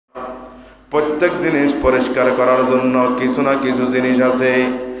প্রত্যেক জিনিস পরিষ্কার করার জন্য কিছু না কিছু জিনিস আছে।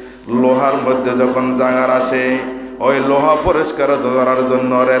 লোহার মধ্যে যখন জাঙার আসে, ওই লোহা পরিষ্কার করার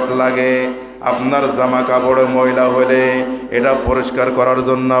জন্য রেত লাগে। আপনার জামা কাপড়ে ময়লা হলে এটা পরিষ্কার করার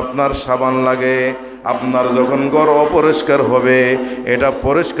জন্য আপনার সাবান লাগে। আপনার যখন ঘর অপরিষ্কার হবে, এটা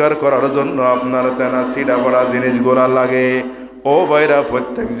পরিষ্কার করার জন্য আপনার তেনা সিডা পড়া জিনিসগুলা লাগে। ও ভাইরা,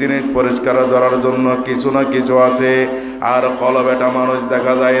 প্রত্যেক জিনিস পরিষ্কার করার জন্য কিছু না কিছু আছে। আর কলব এটা মানুষ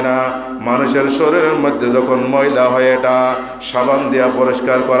দেখা যায় না। মানুষের শরীরের মধ্যে যখন ময়লা হয়, এটা সাবান দিয়া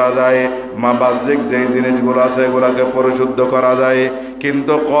পরিষ্কার করা যায়। বাহ্যিক যেই জিনিসগুলো আছে এগুলাকে পরিশুদ্ধ করা যায়,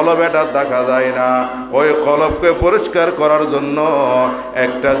 কিন্তু কলব এটা দেখা যায় না। ওই কলবকে পরিষ্কার করার জন্য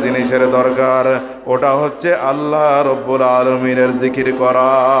একটা জিনিসের দরকার, ওটা হচ্ছে আল্লাহ রব্বুল আলামিনের জিকির করা।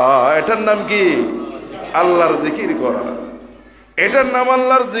 এটার নাম কি? আল্লাহর জিকির করা। এটার নাম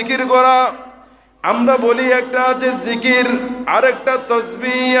আল্লাহর জিকির করা। আমরা বলি একটা আছে জিকির, আরেকটা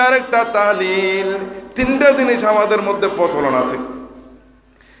তাসবিহ, আরেকটা তাহলিল। তিনটা জিনিস আমাদের মধ্যে প্রচলন আছে।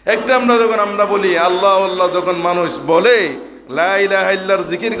 একটা আমরা বলি আল্লাহ আল্লাহ, যখন মানুষ বলে লা ইলাহা ইল্লাল্লাহর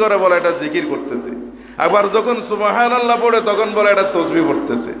জিকির করে, বলে এটা জিকির করতেছে। আবার যখন সুবহানাল্লাহ পড়ে তখন বলে এটা তাসবিহ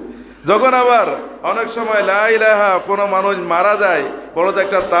পড়তেছে। যখন আবার অনেক সময় লা ইলাহা কোনো মানুষ মারা যায়, বলো তো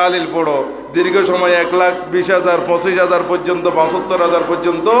একটা তাহলিল পড়ো, দীর্ঘ সময় 1,20,000 25,000 পর্যন্ত 75,000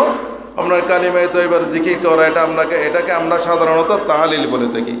 পর্যন্ত আপনার কালিমায়ে তয়্যিবার জিকির করা, এটাকে আমরা সাধারণত তাহলিল বলে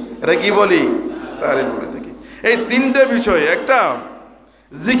থাকি। এটা কি বলি? তাহলিল বলে থাকি। এই তিনটে বিষয়। একটা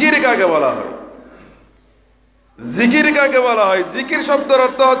জিকির কাকে বলা হয়? জিকির কাকে বলা হয়? জিকির শব্দের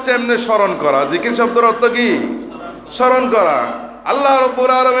অর্থ হচ্ছে এমনি স্মরণ করা। জিকির শব্দের অর্থ কি? স্মরণ করা। আল্লাহ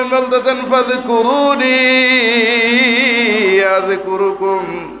রাব্বুল আলামিন বলতেছেন ফাযকুরুনি আযকুরুকুম,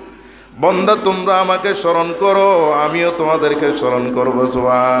 বান্দা তোমরা আমাকে স্মরণ করো, আমিও তোমাদেরকে স্মরণ করব।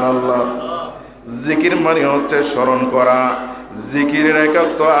 সুবহানাল্লাহ। জিকির মানে হচ্ছে স্মরণ করা। জিকিরের এক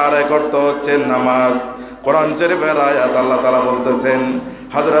অর্থ, আর এক অর্থ হচ্ছে নামাজ। কোরআন শরীফের আয়াত আল্লাহ তাআলা বলতেছেন,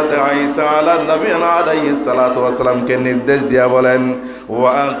 হযরত ঈসা আলাইহিস সালাতু ওয়াস সালামকে নির্দেশ দিয়া বলেন,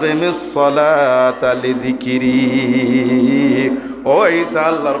 ওয়া আকিমিস সালাতা লিযিকরি। ও ঈসা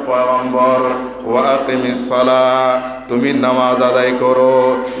আল্লাহর পয়গম্বর, ওয়া আকিমিস সালাহ, তুমি নামাজ আদায় করো,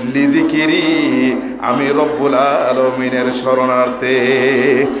 লিযিকরি, আমি রব্বুল আলামিনের শরণার্থে,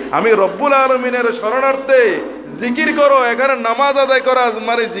 আমি রব্বুল আলামিনের শরণার্থে জিকির করো। এখানে নামাজ আদায় করা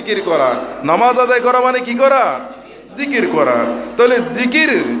মানে জিকির করা। নামাজ আদায় করা মানে কি করা? জিকির করা। তাহলে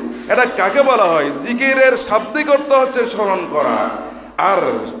জিকির এটা কাকে বলা হয়? জিকিরের শাব্দিক অর্থ হচ্ছে স্মরণ করা। আর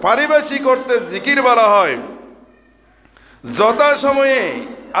পারিভাষিক অর্থে জিকির বলা হয় যথাসময়ে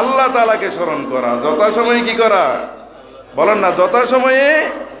আল্লাহ তাআলাকে স্মরণ করা। যথাসময়ে কি করা? বলেন না, যথাসময়ে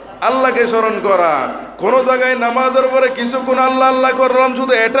আল্লাহকে স্মরণ করা। কোনো জায়গায় নামাজের পরে কিছুক্ষণ আল্লাহ আল্লাহ করলাম,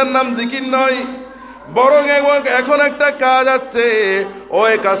 শুধু এটার নাম জিকির নয়, বরং এখন একটা কাজ আছে,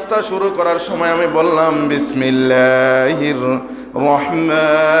 ওই কাজটা শুরু করার সময় আমি বললাম বিসমিল্লাহির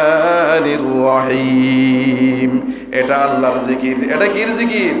রহমানির রহিম, এটা আল্লাহর জিকির। এটা কির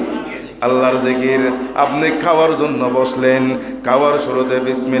জিকির? আল্লাহর জিকির। আপনি খাওয়ার জন্য বসলেন, খাওয়ার শুরুতে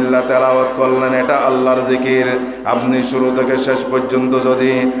বিসমিল্লাহ তেলাওয়াত করলেন, এটা আল্লাহর জিকির। আপনি শুরু থেকে শেষ পর্যন্ত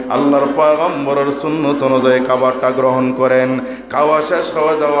যদি আল্লাহর পয়গম্বরের সুন্নত অনুযায়ী খাবারটা গ্রহণ করেন, খাওয়া শেষ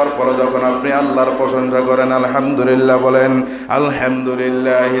হয়ে যাওয়ার পরে যখন আপনি আল্লাহর প্রশংসা করেন, আলহামদুলিল্লাহ বলেন,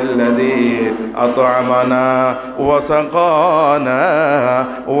 আলহামদুলিল্লাহিল্লাযী আত'আমানা ওয়া সাকানা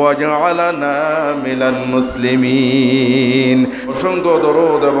ওয়া জা'আলানা মিনাল মুসলিমিন। অসংখ্য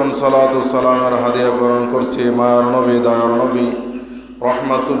দরুদ এবং সালাত সালামের হাদিয়া বরণ করছি মায়ার নবী, দয়ার নবী,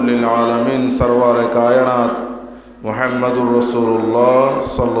 রহমাতুল লিল আলামিন, সরওয়ারে কায়নাত মুহাম্মদুর রাসূলুল্লাহ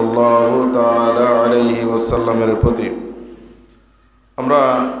সাল্লাল্লাহু তাআলা আলাইহি ওয়াসাল্লামের প্রতি। আমরা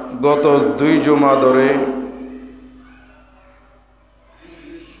গত 2 জুমা ধরে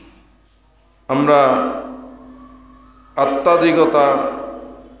আমরা আত্মাধিকতা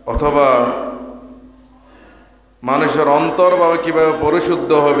অথবা মানুষের অন্তরভাবে কীভাবে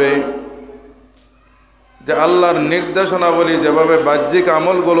পরিশুদ্ধ হবে, যে আল্লাহর নির্দেশনাবলী যেভাবে বাহ্যিক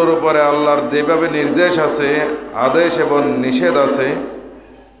আমলগুলোর উপরে আল্লাহর যেভাবে নির্দেশ আছে, আদেশ এবং নিষেধ আছে,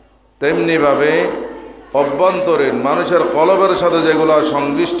 তেমনিভাবে অভ্যন্তরীণ মানুষের কলবের সাথে যেগুলো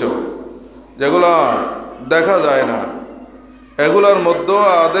সংশ্লিষ্ট, যেগুলো দেখা যায় না, এগুলোর মধ্যেও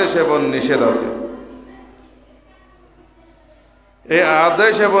আদেশ এবং নিষেধ আছে। এই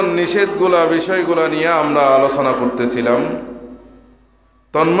আদেশ এবং নিষেধগুলা বিষয়গুলো নিয়ে আমরা আলোচনা করতেছিলাম।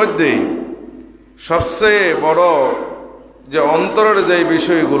 তন্মধ্যেই সবচেয়ে বড় যে অন্তরের যে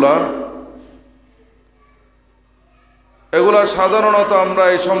বিষয়গুলা, এগুলা সাধারণত আমরা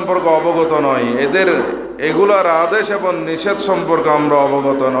এই সম্পর্কে অবগত নই। এগুলার আদেশ এবং নিষেধ সম্পর্কে আমরা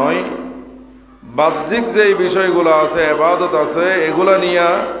অবগত নই। বাহ্যিক যেই বিষয়গুলো আছে, ইবাদত আছে, এগুলা নিয়ে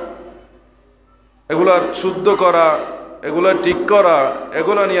এগুলা শুদ্ধ করা, এগুলা ঠিক করা,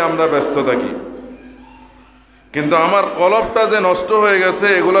 এগুলা নিয়ে আমরা ব্যস্ত থাকি। কিন্তু আমার কলবটা যে নষ্ট হয়ে গেছে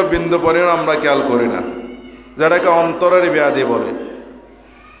এগুলো বিন্দু পরিমাণ আমরা খেয়াল করি না, যেটাকে অন্তরের ব্যাধি বলে।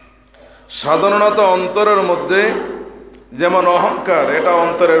 সাধারণত অন্তরের মধ্যে যেমন অহংকার, এটা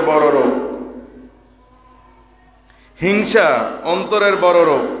অন্তরের বড় রোগ। হিংসা অন্তরের বড়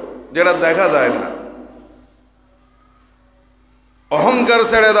রোগ, যেটা দেখা যায় না। অহংকার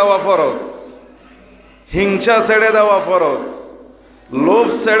ছেড়ে দেওয়া ফরজ, হিংসা ছেড়ে দেওয়া ফরজ, লোভ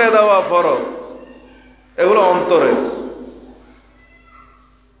ছেড়ে দেওয়া ফরজ, এগুলো অন্তরের।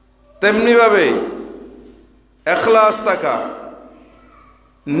 তেমনিভাবে এখলাস থাকা,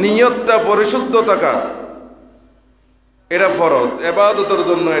 নিয়তটা পরিশুদ্ধ থাকা, এটা ফরজ, ইবাদতের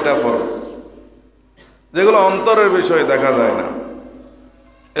জন্য এটা ফরজ, যেগুলো অন্তরের বিষয় দেখা যায় না।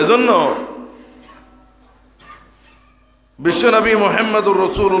 এজন্য বিশ্বনবী মুহাম্মদুর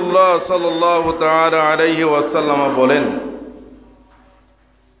রাসূলুল্লাহ সাল্লাল্লাহু তাআলা আলাইহি ওয়াসাল্লাম বলেন,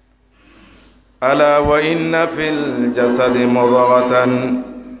 আলা ওয়া ইন্না ফিল জাসাদি মুদগাতান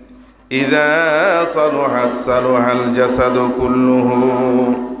ইযা সালুহাত সালুহাল জাসাদু কুল্লুহু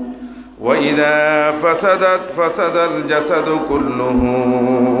ওয়া ইযা ফাসাদাত ফাসাদাল জাসাদু কুল্লুহু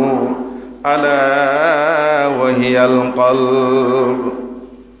আলা ওয়া হিয়াল কলব।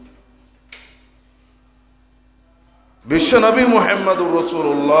 বিশ্বনবী মুহাম্মদুর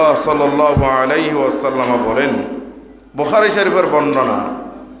রাসূলুল্লাহ সাল্লাল্লাহু আলাইহি ওয়াসাল্লাম বলেন, বুখারী শরীফের বর্ণনা,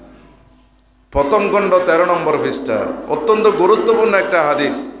 প্রথম খণ্ড 13 নম্বর পৃষ্ঠা, অত্যন্ত গুরুত্বপূর্ণ একটা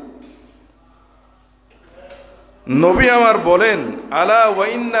হাদিস। নবী আমার বলেন, আলা ওয়া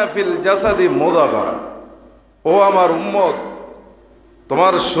ইন্না ফিল জাসাদি মুদগা, ও আমার উম্মত,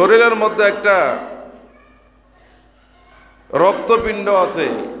 তোমার শরীরের মধ্যে একটা রক্তপিণ্ড আছে,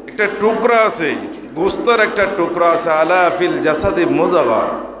 একটা টুকরা আছে, গোস্তের একটা টুকরা আছে। আলা ফিল জাসাদি মুদগা,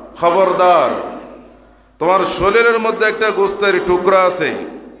 খবরদার, তোমার শরীরের মধ্যে একটা গোস্তের টুকরা আছে।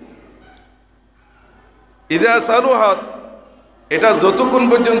 ইদা সালুহাত, এটা যতক্ষণ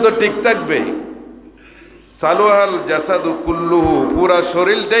পর্যন্ত ঠিক থাকবে, সালুহাল জাসাদু কুল্লুহু, পুরা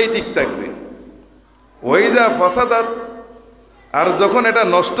শরীরটাই ঠিক থাকবে। ওয়াইদা ফাসাদাত, আর যখন এটা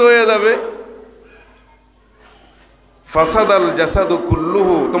নষ্ট হয়ে যাবে, ফাসাদাল জাসাদু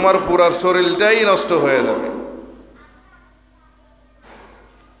কুল্লুহু, তোমার পুরা শরীরটাই নষ্ট হয়ে যাবে।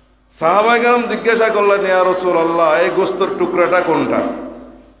 সাহাবায়ে কেরাম জিজ্ঞাসা করলেন, ইয়া রাসূলুল্লাহ, এই গোস্তের টুকরাটা কোনটা?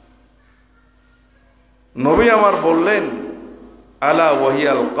 নবী আমার বললেন, আলা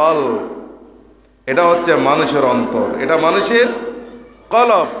ওয়াহিয়াল কলব, এটা হচ্ছে মানুষের অন্তর, এটা মানুষের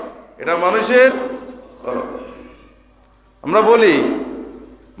কলব, এটা মানুষের কলব। আমরা বলি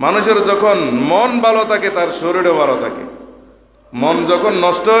মানুষের যখন মন ভালো থাকে তার শরীরও ভালো থাকে, মন যখন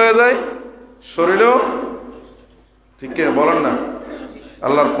নষ্ট হয়ে যায় শরীরও, ঠিক বলেন না?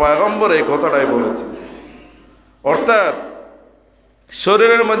 আল্লাহর পয়গম্বর এই কথাটাই বলেছে। অর্থাৎ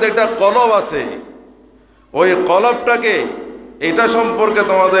শরীরের মধ্যে একটা কলব আছে, ওই কলবটাকে, এটা সম্পর্কে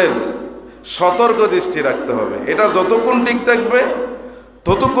তোমাদের সতর্ক দৃষ্টি রাখতে হবে। এটা যতক্ষণ ঠিক থাকবে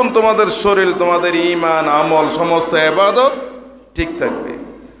ততক্ষণ তোমাদের শরীর, তোমাদের ঈমান, আমল, সমস্ত ইবাদত ঠিক থাকবে।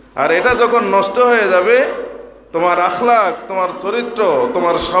 আর এটা যখন নষ্ট হয়ে যাবে, তোমার আখলাক, তোমার চরিত্র,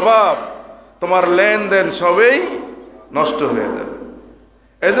 তোমার স্বভাব, তোমার লেনদেন সবই নষ্ট হয়ে যাবে।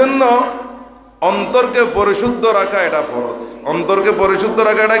 এজন্য অন্তরকে পরিশুদ্ধ রাখা এটা ফরজ। অন্তরকে পরিশুদ্ধ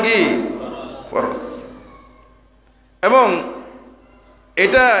রাখা এটা কি ফরজ। এবং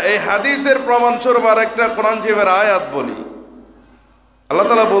এটা এই হাদিসের প্রমাণস্বরূপ আর একটা কোরআন শরীফের আয়াত বলি। আল্লাহ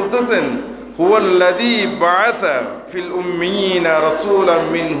তাআলা বলতেছেন, হুয়াল্লাযী বাআসা ফিল উম্মিয়িনা রাসূলাম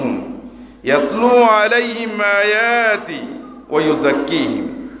মিনহুম ইয়াতলু আলাইহিম আয়াতি ওয়া ইউযাক্কিহিম।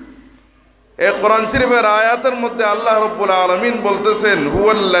 এই কোরআন শরীফের আয়াতের মধ্যে আল্লাহ রাব্বুল আলামিন বলতেছেন,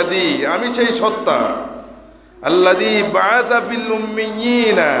 হুয়াল্লাযী, আমি সেই সত্তা, আল্লাযী বাআসা ফিল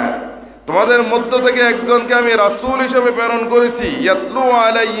উম্মিয়িনা, তোমাদের মধ্য থেকে একজনকে আমি রাসূল হিসেবে প্রেরণ করেছি, ইয়াতলু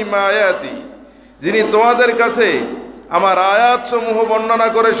আলাইহিম আয়াতি, যিনি তোমাদের কাছে আমার আয়াত সমূহ বর্ণনা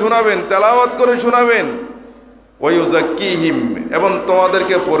করে শোনাবেন, তেলাওয়াত করে শোনাবেন, ওয়া ইউযাক্কিহিম, এবং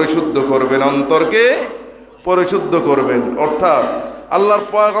তোমাদেরকে পরিশুদ্ধ করবেন, অন্তরকে পরিশুদ্ধ করবেন। অর্থাৎ আল্লাহর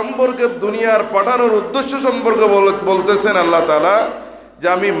পয়গম্বরকে দুনিয়ার পাঠানোর উদ্দেশ্য সম্পর্কে বলতেছেন আল্লাহ তাআলা, যে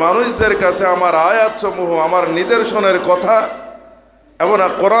আমি মানুষদের কাছে আমার আয়াত সমূহ, আমার নিদর্শনের কথা এবং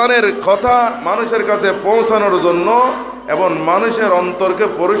কোরআনের কথা মানুষের কাছে পৌঁছানোর জন্য এবং মানুষের অন্তরকে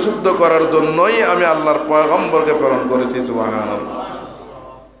পরিশুদ্ধ করার জন্যই আমি আল্লাহর পয়গম্বরকে প্রেরণ করেছি। সুবহানাল্লাহ।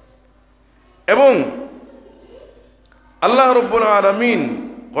 এবং আল্লাহ রাব্বুল আলামিন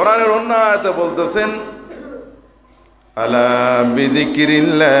কোরআনের অন্য আয়াতে বলতেছেন, আলা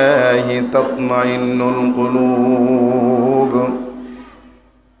বিযিকরিল্লাহি তাতমাইন্নুল কুলুব, এই কোরআন শরীফের আয়াতের মধ্যে আল্লাহ রাব্বুল আলামিন বলতেছেন, আলা বিযিকরিল্লাহি তাতমাইন্নুল কুলুব, আলা বিযিকরিল্লাহি তাতমাইন্নুল কুলুব, ওয়া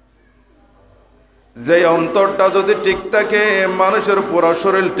ইযা তুলিয়াত আলাইহিম আয়াতুহু যাদাতুহুম ঈমানা ওয়া আলা রাব্বিহিম ইয়াতাওয়াক্কালুন। যে অন্তরটা যদি ঠিক থাকে মানুষের পুরো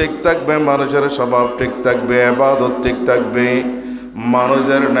শরীর ঠিক থাকবে, মানুষের স্বভাব ঠিক থাকবে, ইবাদত ঠিক থাকবে,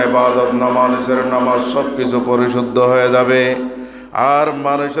 মানুষের ইবাদত না মানুষের নামাজ সব কিছু পরিশুদ্ধ হয়ে যাবে। আর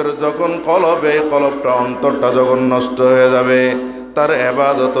মানুষের যখন কলবটা অন্তরটা যখন নষ্ট হয়ে যাবে, তার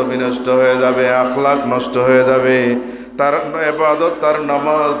ইবাদত বিনষ্ট হয়ে যাবে, আখলাক নষ্ট হয়ে যাবে, তার ইবাদত তার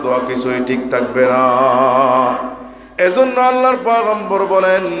নামাজ দোয়া কিছুই ঠিক থাকবে না। এজন্য আল্লাহর পয়গম্বর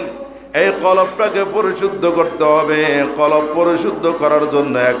বলেন এই কলবটাকে পরিশুদ্ধ করতে হবে। কলব পরিশুদ্ধ করার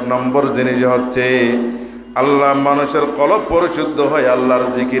জন্য এক নম্বর জিনিস হচ্ছে আল্লাহ, মানুষের কলব পরিশুদ্ধ হয় আল্লাহর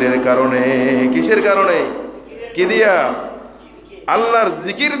জিকিরের কারণে। কিসের কারণে? কি দিয়া? আল্লাহর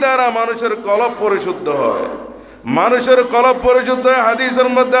জিকির দ্বারা মানুষের কলব পরিশুদ্ধ হয়। মানুষের কলব পরিশুদ্ধ হয় হাদিসের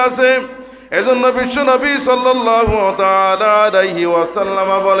মধ্যে আছে। এজন্য বিশ্ব নবী সাল্লাল্লাহু তাআলা আলাইহি ওয়াসাল্লাম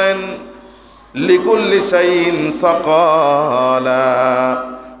বলেন লিকুল্লি শাইইন সাকালা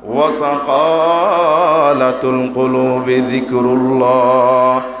ওয়া সাকালাতুল কুলুবি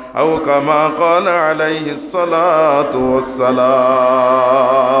যিকরুল্লাহ আও কামা ক্বালা আলাইহিস সালাতু ওয়াস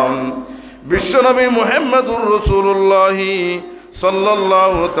সালাম। বিশ্বনবী মুহাম্মদুর রাসূলুল্লাহ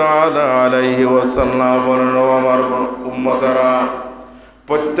সাল্লাল্লাহু তাআলা আলাইহি ওয়াসাল্লাম বলেন, আমার উম্মতেরা,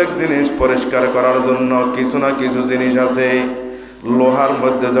 প্রত্যেক জিনিস পরিষ্কার করার জন্য কিছু না কিছু জিনিস আছে। লোহার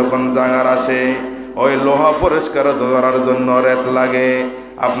মধ্যে যখন জাঙার আসে, ওই লোহা পরিষ্কার করার জন্য রেত লাগে।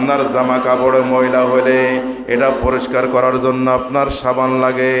 আপনার জামা কাপড়ে ময়লা হলে এটা পরিষ্কার করার জন্য আপনার সাবান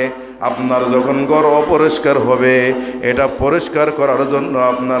লাগে। আপনার যখন ঘর অপরিষ্কার হবে, এটা পরিষ্কার করার জন্য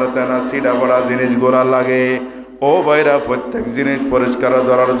আপনার তেনা সিডা পড়া জিনিসগুলা লাগে। ও ভাইরা, প্রত্যেক জিনিস পরিষ্কার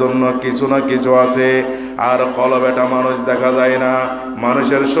করার জন্য কিছু না কিছু আছে। আর কলব এটা মানুষ দেখা যায় না।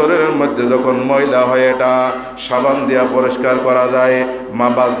 মানুষের শরীরের মধ্যে যখন ময়লা হয় এটা সাবান দিয়া পরিষ্কার করা যায়,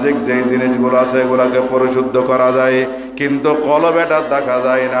 বাহ্যিক যে জিনিসগুলো আছে এগুলাকে পরিশুদ্ধ করা যায়, কিন্তু কলব এটা দেখা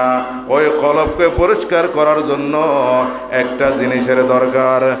যায় না। ওই কলবকে পরিষ্কার করার জন্য একটা জিনিসের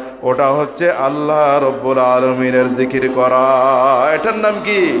দরকার, ওটা হচ্ছে আল্লাহ রব্বুল আলামিনের জিকির করা। এটার নাম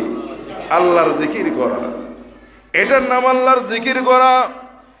কি? আল্লাহর জিকির করা। এটার নাম আল্লাহর জিকির করা।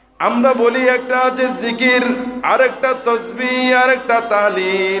 আমরা বলি একটা হচ্ছে জিকির, আরেকটা তসবিহ, আরেকটা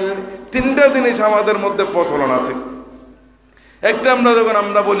তাহলিল। তিনটা জিনিস আমাদের মধ্যে প্রচলন আছে। একটা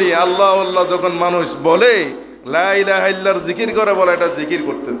আমরা বলি আল্লাহ আল্লাহ, যখন মানুষ বলে লা ইলাহা ইল্লাল্লাহর জিকির করে বলে এটা জিকির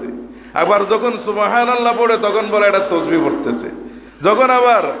করতেছে। আবার যখন সুবহানাল্লাহ পড়ে তখন বলে এটা তসবিহ পড়তেছে। যখন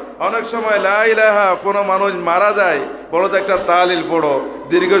আবার অনেক সময় লা ইলাহা কোনো মানুষ মারা যায়, বলো তো একটা তাহলিল পড়ো,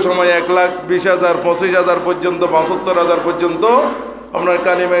 দীর্ঘ সময় 1,20,000 25,000 পর্যন্ত 75,000 পর্যন্ত আপনার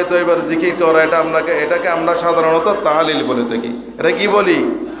কালিমায়ে তয়্যিবার জিকির করা, এটাকে আমরা সাধারণত তাহলিল বলে থাকি। এটা কি বলি?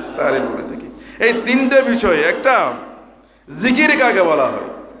 তাহলিল বলে থাকি। এই তিনটে বিষয়। একটা, জিকির কাকে বলা হয়?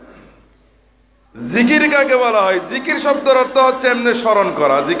 জিকির কাকে বলা হয়? জিকির শব্দের অর্থ হচ্ছে এমনি স্মরণ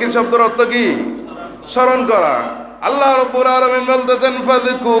করা। জিকির শব্দের অর্থ কি? স্মরণ করা। আল্লাহ রাব্বুল আলামিন বলতেছেন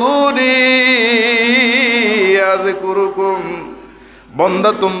ফাযকুরুনি আযকুরুকুম,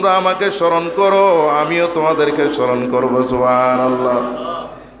 বান্দা তোমরা আমাকে স্মরণ করো, আমিও তোমাদেরকে স্মরণ করব। সুবহানাল্লাহ।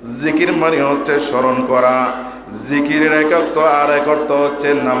 জিকির মানে হচ্ছে স্মরণ করা। জিকিরের এক অর্থ, আর এক অর্থ হচ্ছে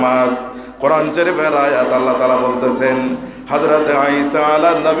নামাজ। কোরআন শরীফের আয়াত আল্লাহ তাআলা বলতেছেন, হযরত ঈসা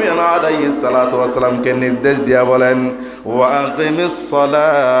আলাইহিস সালাতু ওয়াস সালামকে নির্দেশ দিয়া বলেন ওয়া আকিমিস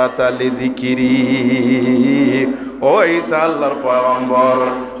সালাতা লিযিকরি। ও ঈসা আল্লাহর পয়গম্বর,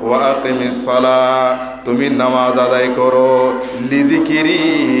 ওয়া আকিমিস সালাহ, তুমি নামাজ আদায় করো, লিযিকরি,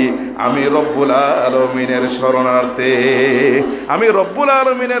 আমি রব্বুল আলামিনের শরণার্থে, আমি রব্বুল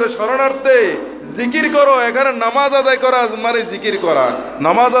আলামিনের শরণার্থে জিকির করো। এখানে নামাজ আদায় করা মানে জিকির করা।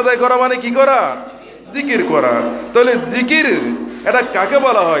 নামাজ আদায় করা মানে কি করা? জিকির করা। তাহলে জিকির এটা কাকে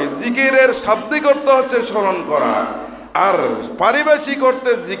বলা হয়? জিকিরের শাব্দিক অর্থ হচ্ছে স্মরণ করা, আর পারিভাষিক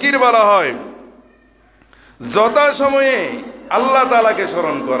অর্থে জিকির বলা হয় যথাসময়ে আল্লাহ তাআলাকে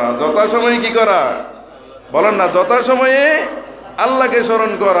স্মরণ করা। যথাসময়ে কি করা? বলেন না, যথাসময়ে আল্লাহকে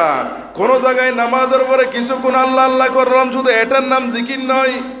স্মরণ করা। কোনো জায়গায় নামাজের পরে কিছুক্ষণ আল্লাহ আল্লাহ করলাম, শুধু এটার নাম জিকির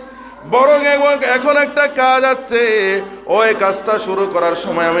নয়, বরং এখন একটা কাজ আছে, ওই কাজটা শুরু করার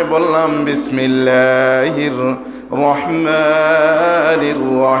সময় আমি বললাম বিসমিল্লাহির রহমানির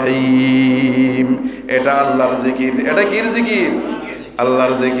রহিম, এটা আল্লাহর জিকির। এটা কির জিকির?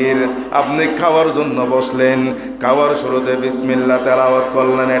 আল্লাহর জিকির। আপনি খাওয়ার জন্য বসলেন, খাওয়ার শুরুতে বিসমিল্লাহ তেলাওয়াত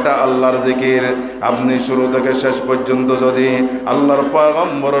করলেন, এটা আল্লাহর জিকির। আপনি শুরু থেকে শেষ পর্যন্ত যদি আল্লাহর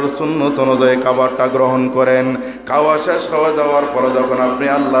পয়গম্বরের সুন্নত অনুযায়ী খাবারটা গ্রহণ করেন, খাওয়া শেষ হয়ে যাওয়ার পরে যখন আপনি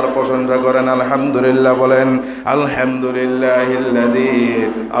আল্লাহর প্রশংসা করেন, আলহামদুলিল্লাহ বলেন, আলহামদুলিল্লাহিল্লাযী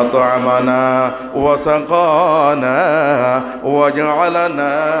আত'আমানা ওয়া সাকানা ওয়া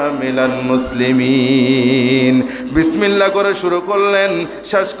জা'আলানা মিনাল মুসলিমিন। বিসমিল্লাহ করে শুরু করলেন, করলেন,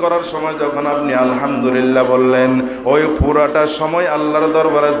 শেষ করার সময় যখন আপনি আলহামদুলিল্লাহ বললেন, ওই পুরাটা সময় আল্লাহর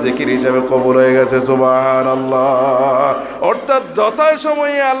দরবারে জিকির হিসেবে কবুল হয়ে গেছে। সুবহানাল্লাহ। অর্থাৎ যথা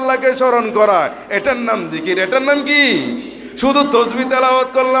সময়ে আল্লাহকে স্মরণ করা, এটার নাম জিকির। এটার নাম কি? শুধু তসবিহ তেলাওয়াত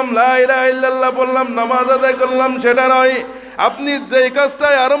করলাম, লা ইলাহা ইল্লাল্লাহ বললাম, নামাজ আদায় করলাম, সেটা নয়। আপনি যেই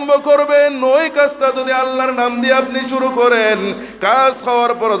কাজটাই আরম্ভ করবেন, ওই কাজটা যদি আল্লাহর নাম দিয়ে আপনি শুরু করেন, কাজ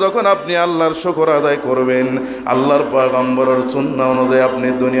হওয়ার পর যখন আপনি আল্লাহর শুকর আদায় করবেন, আল্লাহর পয়গম্বরের সুন্নাহ অনুযায়ী আপনি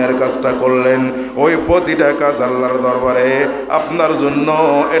দুনিয়ার কাজটা করলেন, ওই প্রতিটা কাজ আল্লাহর দরবারে আপনার জন্য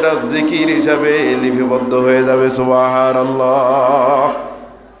এটা জিকির হিসাবে লিপিবদ্ধ হয়ে যাবে। সুবহানাল্লাহ।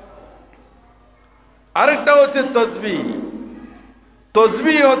 আরেকটা হচ্ছে তাসবিহ।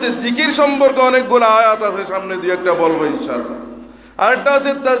 তাসবিহ হচ্ছে জিকির সম্পর্কে অনেকগুলো আয়াত আছে, সামনে দুই একটা বলবো ইনশাআল্লাহ। আরেকটা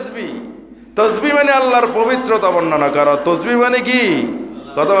হচ্ছে তাসবিহ। তাসবিহ মানে আল্লাহর পবিত্রতা বর্ণনা করা। তাসবিহ মানে কি?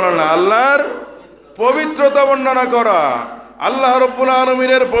 কথা বলেন না। আল্লাহর পবিত্রতা বর্ণনা করা, আল্লাহ রাব্বুল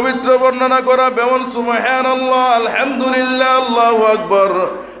আলামিনের পবিত্র বর্ণনা করা। যেমন সুবহানাল্লাহ, আলহামদুলিল্লাহ, আল্লাহু আকবার।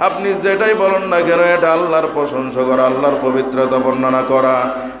 আপনি যেটাই বলেন না কেন, এটা আল্লাহর প্রশংসা করা, আল্লাহর পবিত্রতা বর্ণনা করা।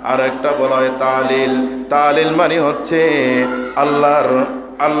 আর একটা বলা হয় তাহলিল। তাহলিল মানে হচ্ছে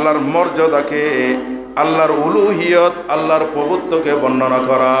আল্লাহর মর্যাদাকে, আল্লাহর উলুহিয়ত, আল্লাহর প্রভুত্বকে বর্ণনা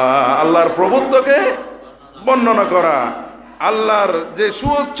করা, আল্লাহর প্রভুত্বকে বর্ণনা করা। আল্লাহর যে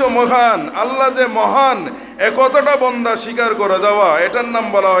সুউচ্চ মহান, আল্লাহ যে মহান, এ কতটা বন্দা স্বীকার করে যাওয়া, এটার নাম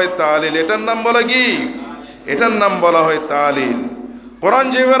বলা হয় তাহলিল। এটার নাম বলা কি? এটার নাম বলা হয় তাহলিল। কোরআন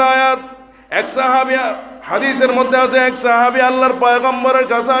শরীফের আয়াত, এক সাহাবী, হাদিসের মধ্যে আছে, এক সাহাবী আল্লাহর পয়গম্বরের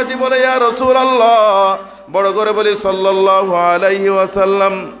কাছে আসি বলে, ইয়া রাসূলুল্লাহ, বড় করে বলি সাল্লাল্লাহু আলাইহি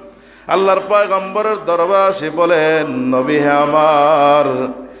ওয়াসাল্লাম, আল্লাহর পয়গম্বরের দরবারে আসি বলেন, নবী হে আমার,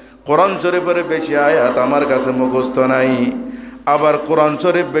 কোরআন শরীফের বেশি আয়াত আমার কাছে মুখস্থ নাই, আবার কোরআন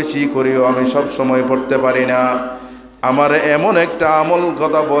শরীফ বেশি করেও আমি সব সময় পড়তে পারি না। আমার এমন একটা আমল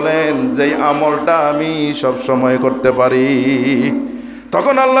কথা বলেন, যেই আমলটা আমি সব সময় করতে পারি।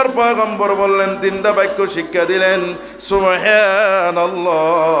 তখন আল্লাহর পয়গম্বর বললেন, তিনটা বাক্য শিক্ষা দিলেন,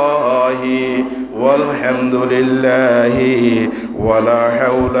 সুবহানাল্লাহি ওয়াল হামদুলিল্লাহি ওয়ালা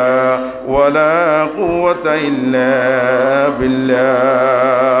হাওলা ওয়ালা কুওয়াতা ইল্লা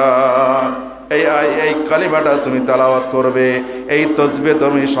বিল্লাহ। এই কালিমাটা তুমি তেলাওয়াত করবে, এই তাসবিহ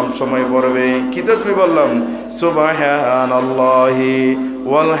তুমি সবসময় পড়বে। কি তাসবিহ বললাম? সুবহানাল্লাহি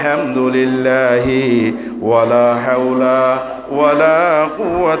ওয়াল হামদুলিল্লাহি ওয়ালা হাওলা ওয়ালা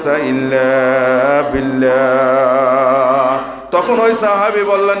কুওয়াতা ইল্লা বিল্লাহ। তখন ওই সাহাবী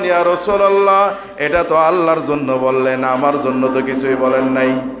বললেন, ইয়া রাসূলুল্লাহ, এটা তো আল্লাহর জন্য বললেন, আমার জন্য তো কিছুই বলেন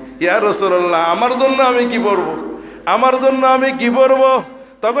নাই। ইয়া রাসূলুল্লাহ, আমার জন্য আমি কি পড়বো? আমার জন্য আমি কি পড়বো?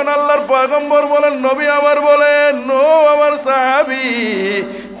 তখন আল্লাহর পয়গম্বর বলেন, নবী আমার বলেন, ও আমার সাহাবী,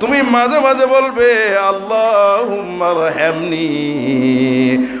 তুমি মাঝে মাঝে বলবে, আল্লাহুম্মা রহমনি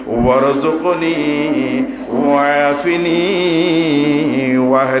ওয়ারযুকনি ওয়াফিনি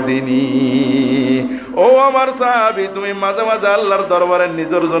ওয়াহদিনি। ও আমার সাহাবী, তুমি মাঝে মাঝে আল্লাহর দরবারে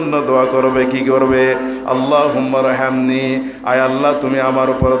নিজের জন্য দোয়া করবে। কি করবে? আল্লাহুম্মা রহমনি, আয় আল্লাহ তুমি আমার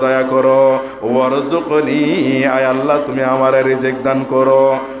উপর দয়া করো, ওয়ারযুকনি, আয় আল্লাহ তুমি আমারে রিজিক দান করো,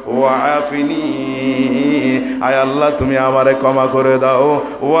 ওয়াফিনি, আয় আল্লাহ তুমি আমারে ক্ষমা করে দাও,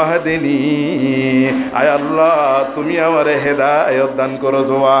 ওয়াহদিনি, আয় আল্লাহ তুমি আমারে হেদায়েত দান করো।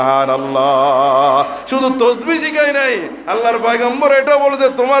 সুবহানাল্লাহ। শুধু তাসবিহ শিখাই নাই, আল্লাহর পয়গম্বর এটা বলেছে,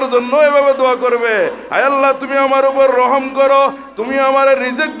 তোমার জন্য এভাবে দোয়া করবে, আয় আল্লাহ তুমি আমার উপর রহম করো, তুমি আমারে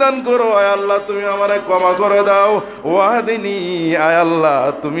রিজিক দান করো, আয় আল্লাহ তুমি আমারে ক্ষমা করে দাও, ওয়াহদিনি, আয় আল্লাহ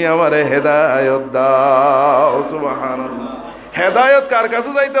তুমি আমারে হেদায়েত দাও। সুবহানাল্লাহ। হেদায়েত কার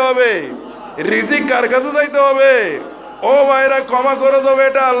কাছে যাইতে হবে? রিজিক কার কাছে যাইতে হবে? ও ভাইরা, ক্ষমা করে দেবে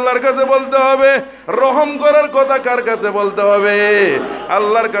এটা আল্লাহর কাছে বলতে হবে। রহম করার কথা কার কাছে বলতে হবে?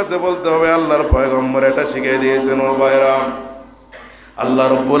 আল্লাহর কাছে বলতে হবে। আল্লাহর পয়গম্বর এটা শিখিয়ে দিয়েছেন। ও ভাইরা, আল্লাহ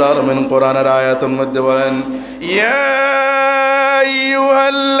রাব্বুল আলামিন কোরআনের আয়াতের মধ্যে বলেন, ইয়া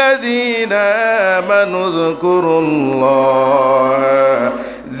আইয়ুহাল্লাযীনা আমানু যকুরুল্লাহা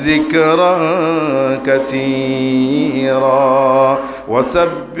যিকরান কাসীরা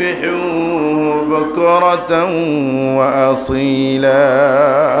ওয়াসাব্বিহুহু বুকরাতান ওয়া আসীলা।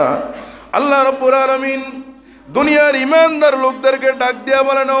 আল্লাহ রাব্বুল আলামিন দুনিয়ার ইমানদার লোকদেরকে ডাক দিয়া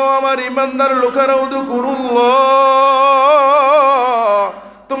বলেন, ও আমার ইমানদার লোকেরা, উযকুরুল্লাহ,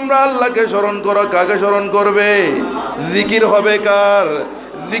 তোমরা আল্লাহকে স্মরণ করো। কাকে স্মরণ করবে? জিকির হবে কার?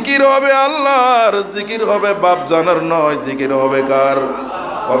 জিকির হবে আল্লাহর। জিকির হবে বাপ জানার নয়, জিকির হবে কার?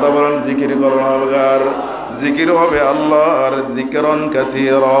 কথা বলেন, জিকির করণ হবে কার? জিকির হবে আল্লাহর। যিকরান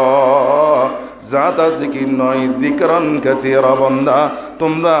কাসীরা, জাতা জিকির নয়, যিকরান কাসীরা। বান্দা,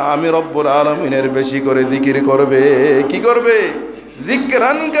 তোমরা আমি রব্বুল আলামিনের বেশি করে জিকির করবে। কি করবে?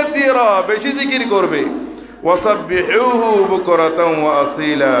 যিকরান কাসীরা, বেশি জিকির করবে। ওয়াসাব্বিহুহু বুকরাতাও ওয়া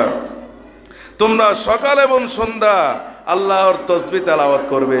আসীলা, তোমরা সকাল এবং সন্ধ্যা আল্লাহর তাসবিহ তেলাওয়াত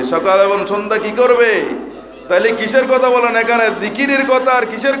করবে। সকাল এবং সন্ধ্যা কি করবে? তাহলে কিসের কথা বলেন এখানে? জিকিরের কথা আর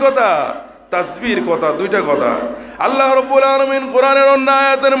কিসের কথা? তাসবিহর কথা, দুইটা কথা। আল্লাহ রাব্বুল আলামিন কোরআনের অন্য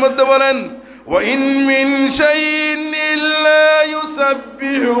আয়াতের মধ্যে বলেন, ওয়া ইন মিন শাইইন ইল্লা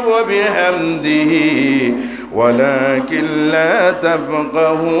ইউসাব্বিহু ওয়া বিহামদিহি ওয়ালাকিন লা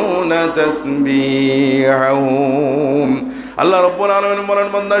তাফকাহুনা তাসবিহাহুম। আল্লাহ রাব্বুল আলামিন বলেন,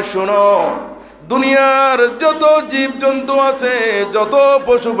 বান্দা শোনো, দুনিয়ার যত জীব জন্তু আছে, যত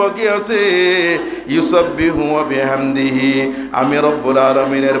পশু পাখি আছে, ইউসাব্বিহু ওয়া বিহামদিহি, আমি রব্বুল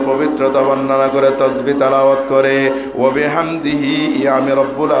আলামিনের পবিত্রতা বর্ণনা করে তাসবিহ তেলাওয়াত করে, ওয়া বিহামদিহি, আমি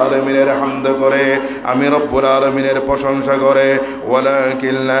রব্বুল আলামিনের হামদ করে, আমি রব্বুল আলামিনের প্রশংসা করে।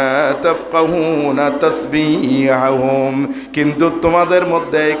 ওয়ালাকিন লা তাফকাহুনা তাসবিহাহুম, কিন্তু তোমাদের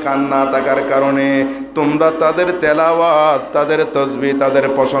মধ্যে কান না থাকার কারণে তোমরা তাদের তেলাওয়াত, তাদের তাসবিহ, তাদের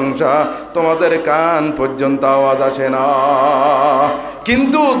প্রশংসা তোমাদের কান পর্যন্ত আওয়াজ আসে না।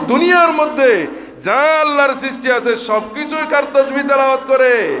 কিন্তু দুনিয়ার মধ্যে যা আল্লাহর সৃষ্টি আছে সবকিছুই কার তাসবিহ তেলাওয়াত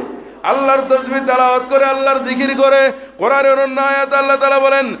করে? আল্লাহর তাসবিহ তেলাওয়াত করে, আল্লাহর জিকির করে। কোরআনের অন্য আয়াতে আল্লাহ তাআলা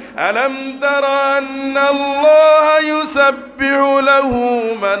বলেন, আলাম তারা আন্নাল্লাহা ইউসাব্বিহু লাহু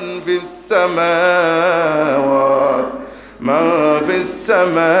মান ফিস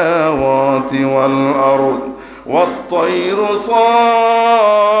সামাওয়াতি ওয়াল আরদ والطير صافات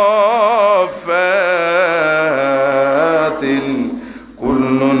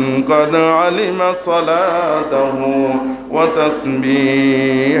كل قد علم صلاته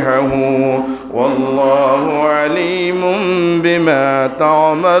وتسبيحه والله عليم بما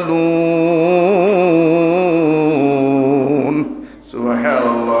تعملون। سبحان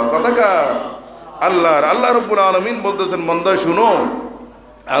الله। কথাকার আল্লাহ রাব্বুল আলামিন বলতেছেন, বান্দা শুনো,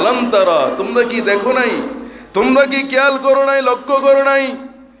 আলাম তারা, তোমরা কি দেখো নাই, তোমরা কি খেয়াল করো নাই, লক্ষ্য করো নাই?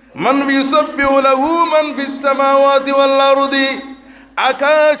 মান ইউসাব্বিহু লাহু মান ফিস সামাওয়াতি ওয়াল আরদি,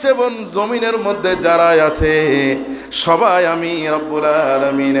 আকাশ এবং জমিনের মধ্যে যারা আছে সবাই আমি রব্বুল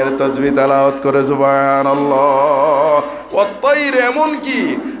আলামিনের তাসবিহ তেলাওয়াত করে সুবহানাল্লাহ। ওয়াত-তাইর, এমন কি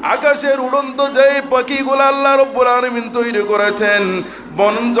আকাশের উড়ন্ত যেই পাখিগুলো আল্লাহ রব্বুল আলামিন তৈরি করেছেন,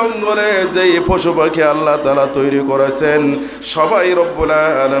 বন জঙ্গলে যেই পশু পাখি আল্লাহ তাআলা তৈরি করেছেন, সবাই রব্বুল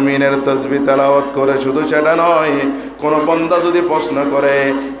আলামিনের তাসবিহ তেলাওয়াত করে। শুধু সেটা নয়, কোনো বান্দা যদি প্রশ্ন করে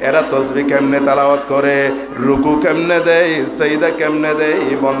এরা তাসবিহ কেমনে তেলাওয়াত করে, রুকু কেমনে দেয়, সাজদা কেমনে দেয়,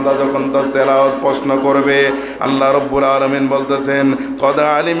 বান্দা যখন তার তেলাওয়াত প্রশ্ন করবে, আল্লাহ রব্বুল আলামিন বলতেছেন, কদ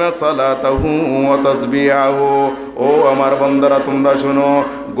আলিমা সালাতাহু ওয়া তাসবিহাহু, ও আমার বান্দারা তোমরা শোনো,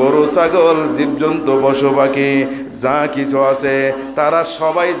 গরু ছাগল জীবজন্তু পশু পাখি যা কিছু আছে তারা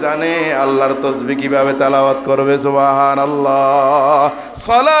সবাই জানে আল্লাহর তাসবিহ কিভাবে তেলাওয়াত করবে। সুবহানাল্লাহ।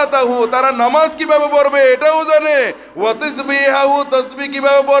 সালাতাহু, তারা নামাজ কিভাবে পড়বে এটাও জানে। ওয়া তাসবিহাহু, তাসবিহ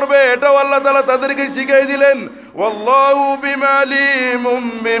কিভাবে পড়বে এটাও আল্লাহ তাআলা তাদেরকে শিখিয়ে দিলেন। ওয়াল্লাহু বিমা আলিমুম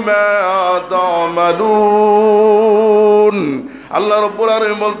বিমা তা'মালুন। আল্লাহ রাব্বুল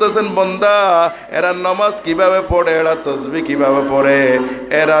আলামিন বলতেছেন, বান্দা এরা নামাজ কিভাবে পড়ে, এরা তাসবিহ কিভাবে পড়ে,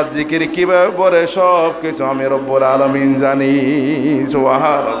 এরা জিকির কিভাবে পড়ে, সব কিছু আমি রব্বুল আলামিন জানি।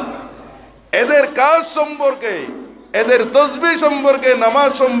 সুবহানাল্লাহ। এদের কাজ সম্পর্কে, এদের তাসবিহ সম্পর্কে, নামাজ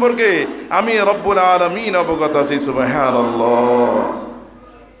সম্পর্কে আমি রব্বুল আলামিন অবগত আছি। সুবহানাল্লাহ।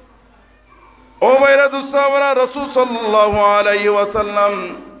 ও মেরা দুসাহাবারা, রাসূল সাল্লাল্লাহু আলাইহি ওয়াসাল্লাম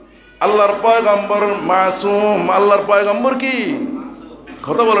আল্লাহর পয়গম্বর মাসুম। আল্লাহর পয়গম্বর কি?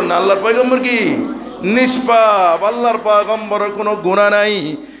 কথা বলেন না, আল্লাহর পয়গম্বর কি? নিষ্পাপ। আল্লাহর পয়গম্বরের কোনো গুনাহ নাই।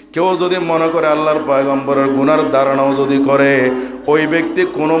 কেউ যদি মনে করে আল্লাহর পয়গম্বরের গুনার ধারণাও যদি করে, ওই ব্যক্তি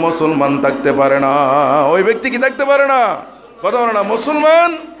কোনো মুসলমান থাকতে পারে না। ওই ব্যক্তি কি থাকতে পারে না? কথা বলে না। মুসলমান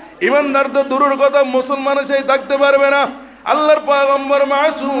ইমানদার তো দূরের কথা, মুসলমান সেই থাকতে পারবে না। আল্লাহর পয়গম্বর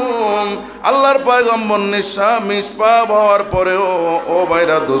মাসুম, আল্লাহর পয়গম্বর নিষ্পাপ হওয়ার পরেও, ও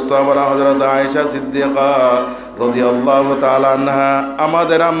ভাইরা দোস্তাবরা, হযরত আয়েশা সিদ্দিকা রাদিয়াল্লাহু তাআলা আনহা,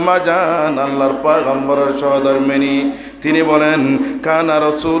 আমাদের আম্মা জান, আল্লাহর পয়গম্বরের সহধর্মিণী, তিনি বলেন, কানা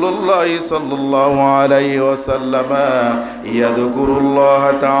রাসূলুল্লাহ সাল্লাল্লাহু আলাইহি ওয়াসাল্লাম ইয়াযকুরুল্লাহ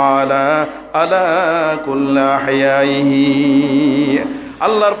তাআলা আলা কুল্লি আহইয়াইহি।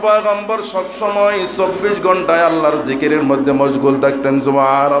 আল্লাহর পয়গম্বর সবসময় 24 ঘন্টায় আল্লাহর জিকিরের মধ্যে মশগুল থাকতেন।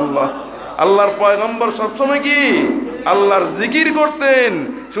 সুবহানাল্লাহ। আল্লাহর পয়গম্বর সবসময় কি? আল্লাহর জিকির করতেন।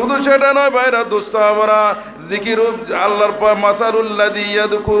 শুধু সেটা নয় ভাইরা দোস্তাবরা, জিকির আল্লাহর মাসালুল্লাযী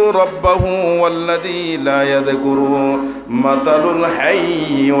ইয়াযকুরু রাব্বাহু ওয়াল্লাযী লা ইয়াযকুরু মাসালুল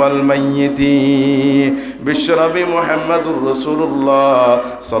হাইয়্যি ওয়াল মাইয়্যিতি। বিশ্বনবী মুহাম্মদুর রাসূলুল্লাহ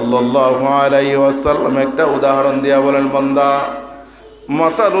সাল্লাল্লাহু আলাইহি ওয়াসাল্লাম একটা উদাহরণ দিয়া বলেন, বান্দা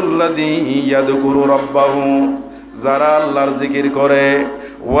মাতালুল্লাযী ইয়াযকুরু রাব্বাহু, যারা আল্লাহর জিকির করে,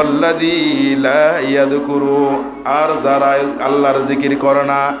 ওয়াল্লাযী লা ইয়াযকুরু, আর যারা আল্লাহর জিকির করে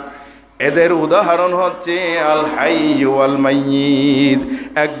না, এদের উদাহরণ হচ্ছে আল হাইয়্যু ওয়াল মাইয়িত,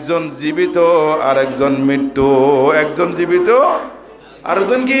 একজন জীবিত আর একজন মৃত্যু। একজন জীবিত আর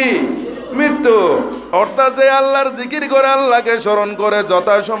একজন কি মৃত্যু। অর্থাৎ যে আল্লাহর জিকির করে, আল্লাহকে স্মরণ করে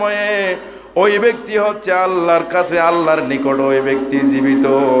যথা সময়ে, ওই ব্যক্তি হচ্ছে আল্লাহর কাছে, আল্লাহর নিকট ওই ব্যক্তি জীবিত।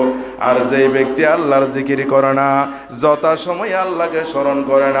 আর যে ব্যক্তি আল্লাহর জিকির করে না, যথা সময়ে আল্লাহকে স্মরণ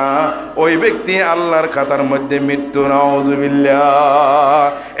করে না, ওই ব্যক্তি আল্লাহর খাতার মধ্যে মৃত্যু। নাউযুবিল্লাহ।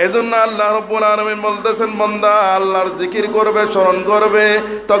 এজন্য আল্লাহ রাব্বুল আলামিন বলতেছেন, বান্দা আল্লাহর জিকির করবে, স্মরণ করবে,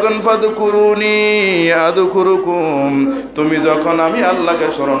 তখন ফাদকুরুনি আযকুরুকুম, তুমি যখন আমি আল্লাহকে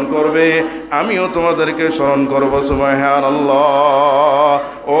স্মরণ করবে, আমিও তোমাদেরকে স্মরণ করব। সুবহানাল্লাহ।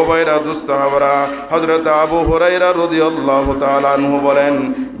 ও ভাইরা, দুস্তাহাবরা, হযরত আবু হুরায়রা রাদিয়াল্লাহু তাআলা আনহু বলেন,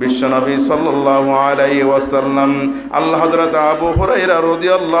 বিশ্বনবী সাল্লাল্লাহু আলাইহি ওয়াসাল্লাম হযরত আবু হুরায়রা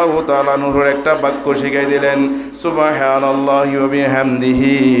রাদিয়াল্লাহু তাআলা আনহুর একটা বাক্য শিখাই দিলেন, সুবহানাল্লাহি ওয়া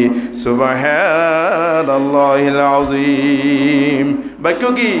বিহামদিহি সুবহানাল্লাহিল আযীম। বাক্য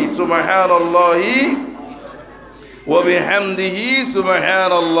কি? সুবহানাল্লাহি ওয়া বিহামদিহি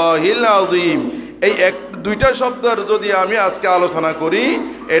সুবহানাল্লাহিল আযীম। এই দুইটা শব্দের যদি আমি আজকে আলোচনা করি,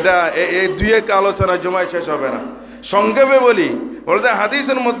 এটা এই দুই এক আলোচনা জমায় শেষ হবে না। সংক্ষেপে বলি, বলতে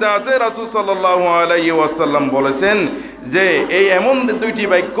হাদিসের মধ্যে আছে, রাসূল সাল্লাল্লাহু আলাইহি ওয়াসাল্লাম বলেছেন যে এই এমন দুইটি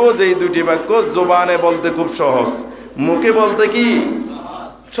বাক্য, যেই দুইটি বাক্য জবানে বলতে খুব সহজ, মুখে বলতে কি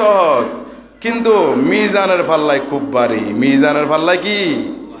সহজ, কিন্তু মিজানের পাল্লায় খুব ভারী। মিজানের পাল্লায় কি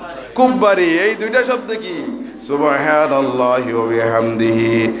খুব ভারী। এই দুইটা শব্দ কি? সুবহানাল্লাহি ওয়া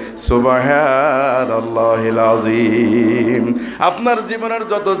বিহামদিহি সুবহানাল্লাহিল আযীম। আপনার জীবনের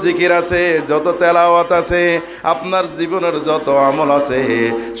যত জিকির আছে, যত তেলাওয়াত আছে, আপনার জীবনের যত আমল আছে,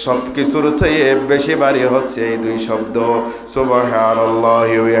 সব কিছুর চেয়ে বেশি ভারী হচ্ছে এই দুই শব্দ,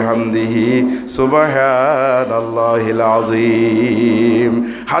 সুবহানাল্লাহি ওয়া বিহামদিহি সুবহানাল্লাহিল আযীম।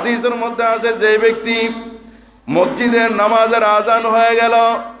 হাদিসের মধ্যে আছে, যে ব্যক্তি মসজিদের নামাজের আজান হয়ে গেল,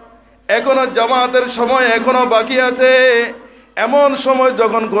 এখনো জামাতের সময় এখনো বাকি আছে, এমন সময়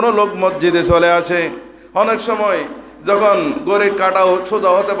যখন কোনো লোক মসজিদে চলে আসে, অনেক সময় যখন গড়ে কাটা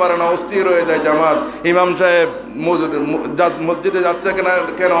সোজা হতে পারে না, অস্থির হয়ে যায় জামাত, ইমাম সাহেব মসজিদে যাচ্ছে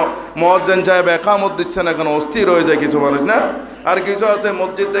কেন, মুয়াজ্জিন সাহেব ইকামত দিচ্ছে না কেন, অস্থির হয়ে যায় কিছু মানুষ না। আর কিছু আছে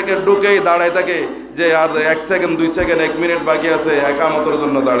মসজিদ থেকে ঢুকেই দাঁড়ায় থাকে, যে আর 1 সেকেন্ড 2 সেকেন্ড 1 মিনিট বাকি আছে, ইকামতের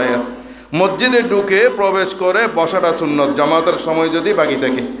জন্য দাঁড়ায় আছে। মসজিদে ঢুকে প্রবেশ করে বসাটা সুন্নত, জামাতের সময় যদি বাকি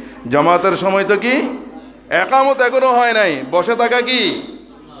থাকে। জামাতের সময় তো কি ইকামত এখনো হয় নাই, বসে থাকা কি,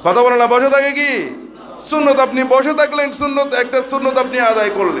 কথা বলে না, বসে থাকে কি সুন্নত। আপনি বসে থাকলেন, সুন্নত, একটা সুন্নত আপনি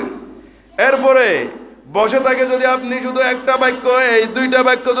আদায় করলেন। এরপরে বসে থাকে যদি আপনি শুধু একটা বাক্য, এই দুইটা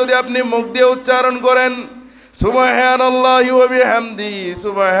বাক্য যদি আপনি মুখ দিয়ে উচ্চারণ করেন, সুবহানাল্লাহি ওয়া বিহামদিহি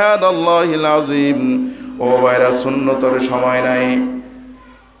সুবহানাল্লাহিল আযীম। ও ভাইরা, সুন্নতের সময় নাই,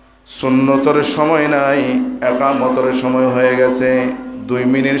 সুন্নতের সময় নাই, ইকামতের সময় হয়ে গেছে, 2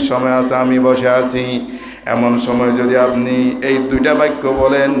 মিনিট সময় আছে, আমি বসে আছি। এমন সময় যদি আপনি এই দুইটা বাক্য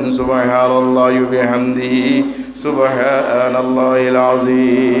বলেন, সুবহানাল্লাহি ওয়া বিহামদিহি সুবহানাল্লাহিল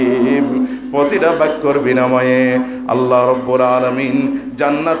আযীম, প্রতিটা বাক্যর বিনিময়ে আল্লাহ রাব্বুল আলামিন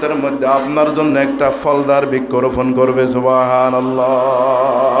জান্নাতের মধ্যে আপনার জন্য একটা ফলদার বৃক্ষরোপণ করবে।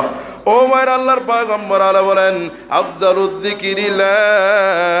 সুবহানাল্লাহ। ও মায়ের, আল্লাহর পয়গম্বর আলা বলেন, আফদালুয যিকরি লা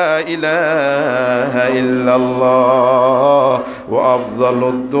ইলাহা ইল্লাল্লাহ ওয়া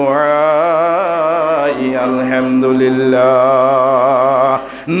আফদালুদ দুআই আলহামদুলিল্লাহ।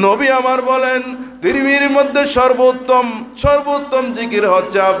 নবী আমার বলেন, পৃথিবীর মধ্যে সর্বোত্তম জিকির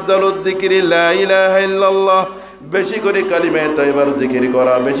হচ্ছে আফদালুয যিকরি লা ইলাহা ইল্লাল্লাহ, বেশি করে কালিমা তাইয়্যিবার জিকির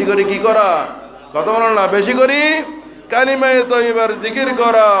করা। বেশি করে কি করা? কথা বলেন না, বেশি করে কালিমা তাইয়্যিবার জিকির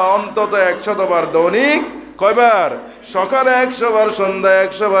করা, অন্তত 100 বার দৈনিক। কয়বার? সকালে 100 বার, সন্ধ্যায়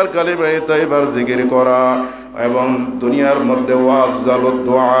 100 বার কালিমা তাইয়্যিবার জিকির করা। এবং দুনিয়ার মধ্যে ওয়াফজালুদ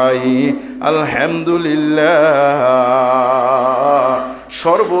দুআই আলহামদুলিল্লাহ,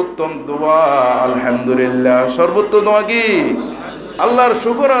 সর্বোত্তম দোয়া আলহামদুলিল্লাহ। সর্বোত্তম দোয়া কি? আল্লাহর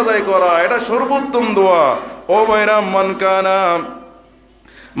শুকর আদায় করা, এটা সর্বোত্তম দোয়া। ও ভাইরা,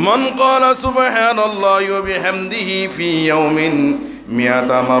 মান ক্বালা সুবহানাল্লাহি ওয়া বিহামদিহি ফি ইয়াউমিন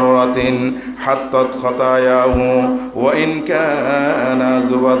 100 মাররাতিন হাত্তাত খাতায়াহু ওয়া ইন কানা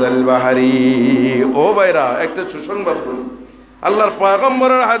জুবাদাল বাহরি। ও ভাইরা, একটা সুসংবাদ বলি, আল্লাহর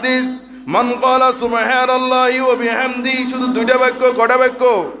পয়গম্বরের হাদিস, মান ক্বালা সুবহানাল্লাহি ওয়া বিহামদিহি, শুধু দুইটা বাক্য। কটা বাক্য?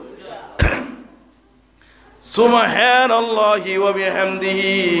 সুবহানাল্লাহি ওয়া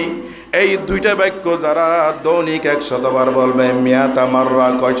বিহামদিহি। এই দুইটা বাক্য যারা দৈনিক 100 বার বলবে, মিয়াতা মাররা,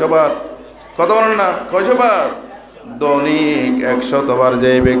 কয়শো বার? কত বলেন না, কয়শো বার? দৈনিক 100 বার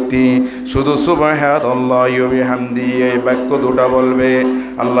যে ব্যক্তি শুধু সুবহানাল্লাহি ওয়া বিহামদিহি এই বাক্য দুটা বলবে,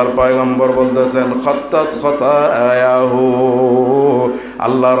 আল্লাহর পয়গম্বর বলতেছেন খাত্তাত খাতায়াহু,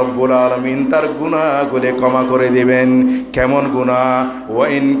 আল্লাহ রাব্বুল আলামিন তার গুনাহগুলি ক্ষমা করে দিবেন। কেমন গুনাহ? ওয়া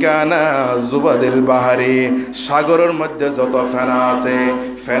ইন কানা জুবাদিল বাহারি, সাগরের মধ্যে যত ফেনা আছে,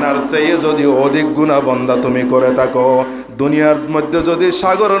 ফেনার চেয়ে যদি অধিক গুনাহ বান্দা তুমি করে থাকো, দুনিয়ার মধ্যে যদি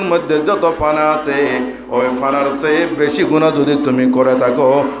সাগরের মধ্যে যত ফানা আছে, ওই ফানার চেয়ে বেশি গুনাহ যদি তুমি করে থাকো,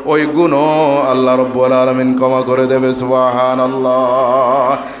 ওই গুনাহ আল্লাহ রাব্বুল আলামিন ক্ষমা করে দেবে। সুবহানাল্লাহ,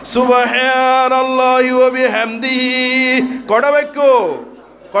 সুবহানাল্লাহি ওয়া বিহামদিহি। কটা বাক্য?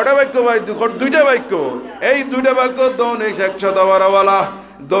 কটা বাক্য ভাই? দুইটা বাক্য। এই দুইটা বাক্য দৈনিক 100 বার বলা,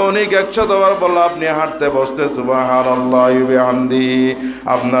 দৈনিক 100 বার বললে আপনি হাঁটতে বসতে সুবহানাল্লাহি ওয়া বিহামদিহি,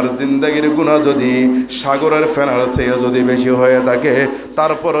 আপনার জিন্দেগির গুনাহ যদি সাগরের ফেনার চেয়ে যদি বেশি হয়ে থাকে,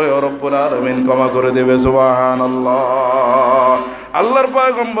 তারপরে রব্বুল আলামিন ক্ষমা করে দেবে। সুবহানাল্লাহ। আল্লাহর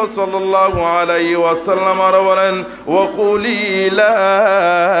পয়গম্বর সাল্লাল্লাহু আলাইহি ওয়াসাল্লাম আর বলেন, ওয়া কুলি লা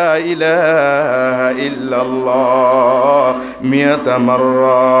ইলাহা ইল্লাল্লাহ মিয়াতা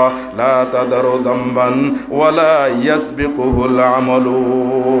মাররা লা তাদারু যামবান ওয়া লা ইয়াসবিকুহুল আমালু।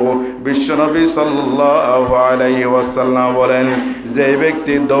 বিশ্বনবী সাল্লাল্লাহু আলাইহি ওয়াসাল্লাম বলেন, যে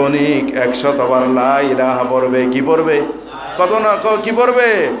ব্যক্তি দৈনিক 100 বার লা ইলাহা পড়বে, কি পড়বে? কত না, কি পড়বে?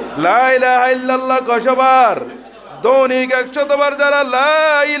 লা ইলাহা ইল্লাল্লাহ কয়শো বার? দৈনিক 100 বার যারা লা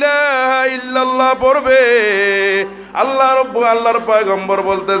ইলাহা ইল্লাল্লাহ পড়বে, আল্লাহর পয়গম্বর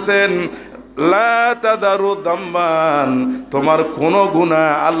বলতেছেন লা তাদারু যামবান, তোমার কোনো গুনাহ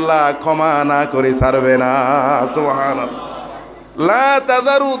আল্লাহ ক্ষমা না করে ছাড়বে না। সুবহানাল্লাহ। লা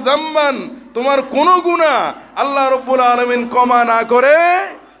তাদারু যামবান, তোমার কোনো গুনাহ আল্লাহ রাব্বুল আলামিন ক্ষমা না করে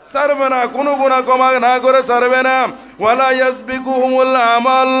ছাড়বে না, কোনো গুনাহ ক্ষমা না করে ছাড়বে না। ওয়ালা ইয়াসবিকুহুমুল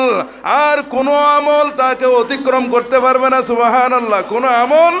আমাল, আর কোনো আমল তাকে অতিক্রম করতে পারবে না। সুবহানাল্লাহ।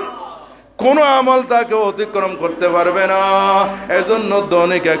 কোনো আমল তাকে অতিক্রম করতে পারবে না। এজন্য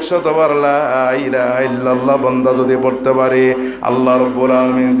দৈনিক 100 বার লা ইলাহা ইল্লাল্লাহ বান্দা যদি পড়তে পারে, আল্লাহ রাব্বুল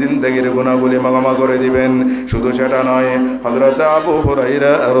আলামিন জিন্দেগির গুনাহগুলি ক্ষমা করে দিবেন। শুধু সেটা নয়, হযরত আবু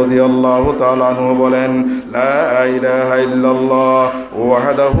হুরায়রা রাদিয়াল্লাহু তাআলা আনহু বলেন, লা ইলাহা ইল্লাল্লাহ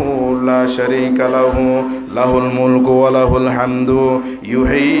ওয়াহদাহু লা শারীকা লাহু লাহুল মুলকু ওয়া লাহুল হামদু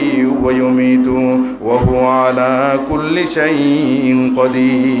ইউহয়ি ওয়া ইউমীতু ওয়া হুয়া আলা কুল্লি শাইইন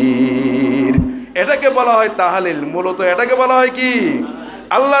কাদির। এটাকে বলা হয় তাহলিল। মূলত এটাকে বলা হয় কি?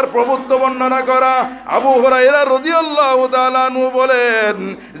 আল্লাহর প্রভুত্ব বর্ণনা করা। আবু হুরায়রা রাদিয়াল্লাহু তাআলা আনহু বলেন,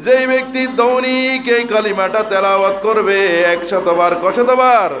 যেই ব্যক্তি দৈনিক এই কালিমাটা তেলাওয়াত করবে 100 বার,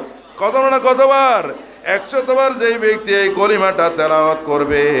 কতবার? কতবার? 100 বার যেই ব্যক্তি এই কলিমাটা তেলাওয়াত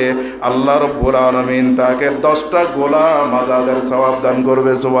করবে, আল্লাহ রাব্বুল আলামিন তাকে 10টা গোলাম আযাদের সওয়াব দান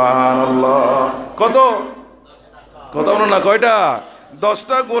করবে। সুবহানাল্লাহ। কত না, কয়টা?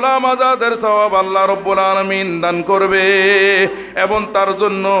 10টা গোলাম আযাদের সওয়াব আল্লাহ রাব্বুল আলামিন দান করবে, এবং তার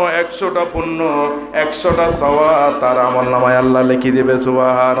জন্য 100টা পুণ্য, 100টা সওয়াব তার আমলনামায় আল্লাহ লিখে দিবে।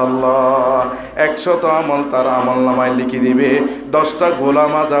 সুবহানাল্লাহ। 100টা আমল তার আমলনামায় লিখে দিবে, 10টা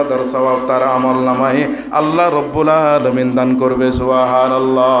গোলাম আযাদের সওয়াব তার আমলনামায় আল্লাহ রাব্বুল আলামিন দান করবে।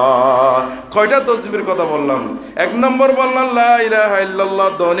 সুবহানাল্লাহ। কয়টা তাসবিহর কথা বললাম? 1 নম্বর বললাম লা ইলাহা ইল্লাল্লাহ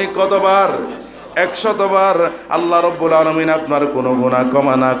দৈনিক কতবার? 100 বার। আল্লাহ রাব্বুল আলামিন আপনার কোনো গুনাহ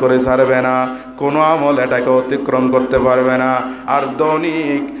ক্ষমা না করে ছাড়বে না, কোনো আমল এটাকে অতিক্রম করতে পারবে না। আর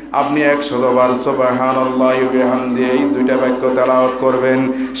দৈনিক আপনি 100 বার সুবহানাল্লাহি ওয়া বিহামদিহি এই দুইটা বাক্য তেলাওয়াত করবেন।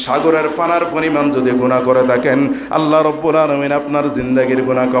 সাগরের ফানার পরিমাণ যদি গুনাহ করে থাকেন, আল্লাহ রাব্বুল আলামিন আপনার জিন্দেগির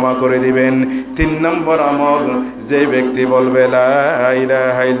গুনাহ ক্ষমা করে দিবেন। 3 নম্বর আমল, যে ব্যক্তি বলবে লা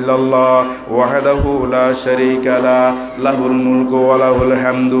ইলাহা ইল্লাল্লাহ ওয়াহদাহু লা শারীকা লাহুল মুলকু ওয়া লাহুল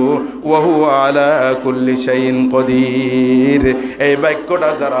হামদু ওয়া হুয়া আলা কুল্লি শাইইন কাদির, এই বাক্যটা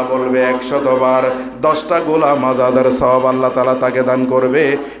যারা বলবে 100 বার, 10টা গোলাম আযাদের সওয়াব আল্লাহ তাআলা তাকে দান করবে,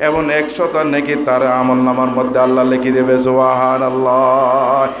 এবং 100টা নেকি তার আমলনামার মধ্যে আল্লাহ লিখে দেবে।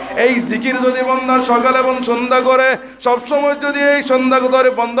 সুবহানাল্লাহ। এই জিকির যদি বান্দা সকাল এবং সন্ধ্যা করে, সব সময় যদি এই সন্ধ্যা ধরে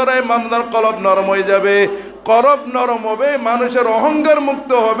বন্দারায়, বান্দার কলব নরম হয়ে যাবে। কলব নরম হবে, মানুষের অহংকার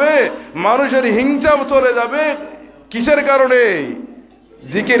মুক্ত হবে, মানুষের হিংসা চলে যাবে। কিসের কারণে?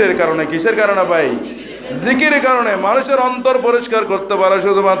 জিকিরের কারণে। কিসের কারণে ভাই? জিকিরের কারণে। মানুষের অন্তর পরিষ্কার করতে পারে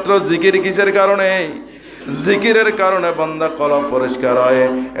শুধুমাত্র জিকির। কিসের কারণে? জিকিরের কারণে বান্দা কলব পরিষ্কার হয়।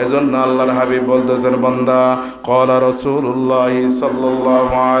 এজন্য আল্লাহর হাবিব বলতেছেন, বান্দা ক্বালা রাসূলুল্লাহ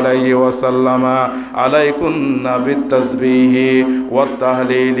সাল্লাল্লাহু আলাইহি ওয়াসাল্লাম আলাইকুন্না বিত-তাসবিহি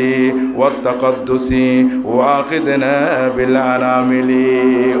ওয়াত-তাহলিলি ওয়াত-তাকাদ্দুসি ওয়াকিদনা বিল আনামিলি।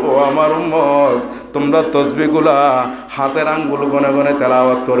 ও আমার উম্মত, তোমরা তাসবিহগুলা হাতের আঙ্গুল গনে গনে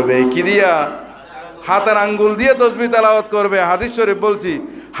তেলাওয়াত করবে। কি দিয়া? হাতের আঙ্গুল দিয়ে তাসবিহ তেলাওয়াত করবে। হাদিস শরীফ বলছি,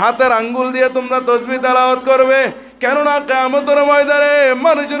 হাতের আঙ্গুল দিয়ে তোমরা তাসবিহ তেলাওয়াত করবে। কেননা কিয়ামতের ময়দানে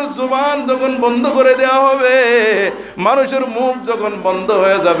মানুষের জুবান যখন বন্ধ করে দেওয়া হবে, মানুষের মুখ যখন বন্ধ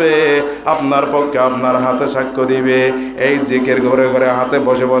হয়ে যাবে, আপনার পক্ষে আপনার হাতে সাক্ষ্য দিবে। এই জিকির ঘরে ঘরে হাতে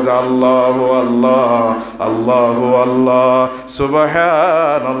বসে বসে আল্লাহু আল্লাহ, আল্লাহু আল্লাহ,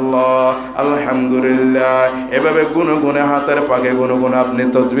 সুবহানাল্লাহ, আলহামদুলিল্লাহ, এভাবে গুনে গুনে হাতের পাকে গুনে গুনে আপনি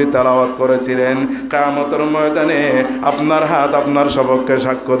তাসবিহ তেলাওয়াত করেছিলেন। কিয়ামতের ময়দানে আপনার হাত আপনার সপক্ষে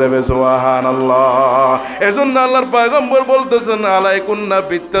সাক্ষ্য দেবে, সুবহানাল্লাহ। এজন্য আল্লাহর পয়গম্বর বলতেছেন, আলাইকুন্না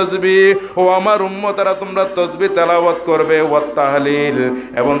বিত-তাসবিহ, ও আমার উম্মতেরা তোমরা তাসবিহ তেলাওয়াত করবে, ওয়াত তাহলিল,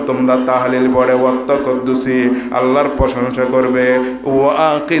 এবং তোমরা তাহলিল পড়ে, ওয়াত তাকাদ্দুসি, আল্লাহর প্রশংসা করবে,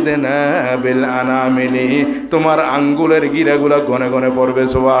 ওয়াকিদনা বিল আনামিলি, তোমার আঙ্গুলের গিরাগুলা গনে গনে পড়বে,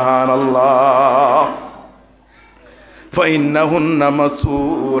 সুবহানাল্লাহ। ফাইন্নাহুন্না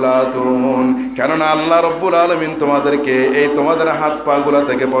মাসউলাতুন, কেননা আল্লাহ রাব্বুল আলামিন তোমাদেরকে এই তোমাদের হাত পাগুলা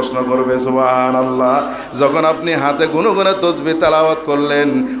থেকে প্রশ্ন করবে, সুবহানাল্লাহ। যখন আপনি হাতে গুনগুনে তাসবিহ তেলাওয়াত করলেন,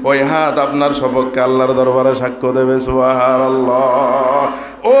 ওই হাত আপনার সপক্ষে আল্লাহর দরবারে সাক্ষ্য দেবে, সুবহানাল্লাহ।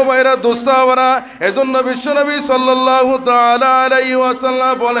 ও ভাইরা, দোস্তারা, এজন্য বিশ্বনবী সাল্লাল্লাহু তাআলা আলাইহি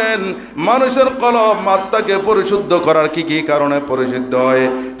ওয়াসাল্লাম বলেন, মানুষের কলব আত্মাকে পরিশুদ্ধ করার কি কি কারণে পরিশুদ্ধ হয়?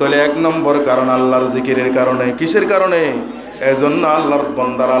 তাহলে এক নম্বর কারণ আল্লাহর জিকিরের কারণে। কিসের কারণে? এজন্য আল্লাহর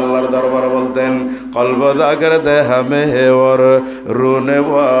বান্দারা আল্লাহর দরবারে বলতেন, কলব জাগর দে হামে ওর রুনে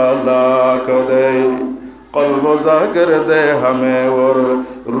ওয়ালা কদে, কলব জাগর দে হামে ওর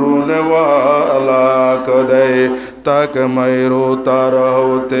রুনে ওয়ালা কদে, তাক मैं रोता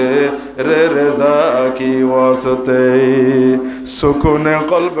रहते रे रज़ा की वास्ते, सुकून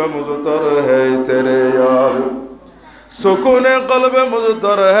क़ल्ब मुज़तर है तेरे याद, सुकून क़ल्ब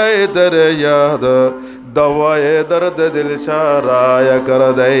मुज़तर है तेरे याद, दवाए दर्द दिल शाराया कर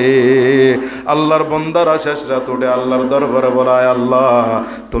दे। আল্লাহর বান্দারা শেষ রাত উঠে আল্লাহর দরবারে বলায়, আল্লাহ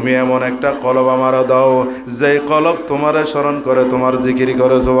তুমি এমন একটা কলব আমার দাও, যেই কলব তোমারে স্মরণ করে, তোমার জিকির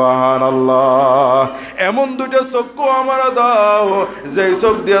করে, সুবহানাল্লাহ। এমন দুটো চক্ষু আমার দাও, যেই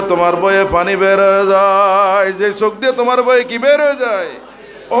চোখ দিয়ে তোমার বয়ে পানি বের হয়ে যায়, যেই চোখ দিয়ে তোমার বয়ে কি বের হয়ে যায়।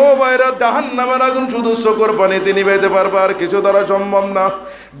 ও ভাইরা, জাহান্নামের আগুন শুধু চোখের পানিতে নিভাইতে পারবে, আর কিছু দ্বারা সম্ভব না।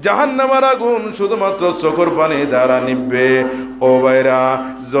 জাহান্নামের আগুন শুধুমাত্র চোখের পানি দ্বারা নিভবে। ও ভাইরা,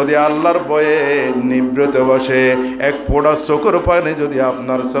 যদি আল্লাহর ভয়ে নিভৃতে বসে এক ফোঁটা চোখের পানি যদি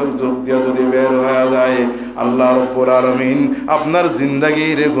আপনার চোখ দিয়ে যদি বের হয়ে যায়, আল্লাহ রাব্বুল আলামিন আপনার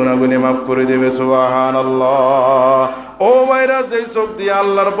জিন্দেগির গুনাহগুলি মাফ করে দেবে, সুবহানাল্লাহ। ও ভাইরা, যেই চোখ দিয়ে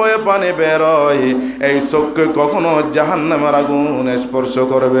আল্লাহর ভয়ে পানি বের হয়, এই চোখকে কখনো জাহান্নামের আগুন স্পর্শ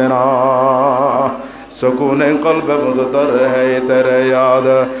করবে না। सुकून क़ल्ब मुज़तर है तेरे याद,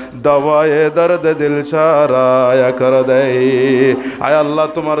 दवाए दर्द दिल शाराया कर दे। आय अल्लाह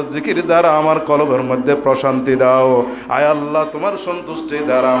तुम्हार जिकिर द्वारा आमार कलबेर मध्य प्रशांति दाओ, आय अल्लाह तुम्हार सन्तुष्टि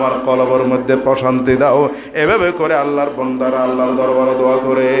द्वारा आमार कलबेर मध्य प्रशांति दाओ। एभाবে করে আল্লাহর বান্দারা আল্লাহর দরবারে দোয়া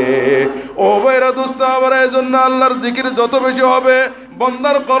করে। ও ভাইরা, দোস্ত আমার, এজন্য আল্লাহর জিকির যত বেশি হবে,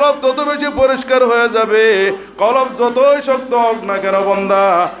 বান্দার কলব তত বেশি পরিষ্কার হয়ে যাবে। কলব যতই শক্ত হোক না কেন বান্দা,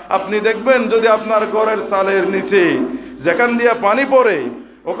 আপনি দেখবেন যদি আপনার ঘরের চালের নিচে যেখান দিয়ে পানি পড়ে,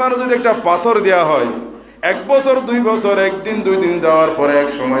 ওখানে যদি একটা পাথর দেওয়া হয়, 1 বছর 2 বছর, 1 দিন 2 দিন যাওয়ার পরে এক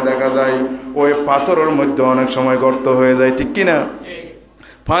সময় দেখা যায় ওই পাথরের মধ্যে অনেক সময় গর্ত হয়ে যায়, ঠিক কিনা?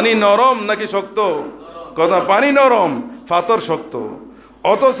 পানি নরম নাকি শক্ত? কথা, পানি নরম, পাথর শক্ত।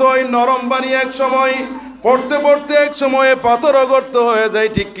 অথচ ওই নরম পানি এক সময় পড়তে পড়তে এক সময়ে পাথর গর্ত হয়ে যায়,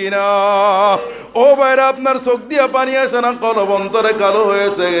 ঠিক কিনা? ও ভাইরা, আপনার চোখ দিয়া পানি আসে না, কলব অন্তরে কালো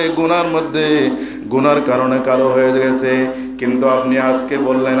হয়েছে, গুনার মধ্যে, গুনার কারণে কালো হয়ে গেছে। কিন্তু আপনি আজকে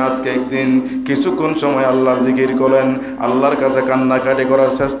বললেন, আজকে একদিন কিছুক্ষণ সময় আল্লাহর জিকির করলেন, আল্লাহর কাছে কান্নাকাটি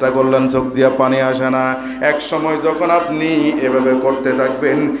করার চেষ্টা করলেন, চোখ দিয়া পানি আসে না। এক সময় যখন আপনি এভাবে করতে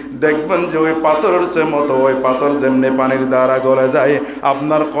থাকবেন, দেখবেন যে ওই পাথরের সে মতো, ওই পাথর যেমনি পানির দ্বারা গলে যায়,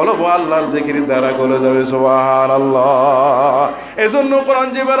 আপনার কলব আল্লাহর জিকির দ্বারা গলে যাবে, সুবহানাল্লাহ। এজন্য কোরআন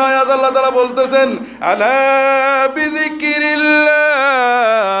জীবের আয়াত আল্লাহ তাআলা বলতেছেন, আলা বিযিকরিল্লাহি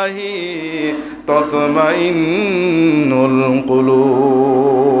তাতমাইন্নুল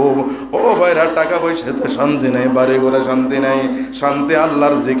কুলুব। ও ভাইরা, টাকা পয়সাতে শান্তি নাই, বাড়ি ঘরে শান্তি নাই, শান্তি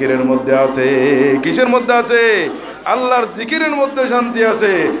আল্লাহর জিকিরের মধ্যে আছে। কিসের মধ্যে আছে? আল্লাহর জিকিরের মধ্যে শান্তি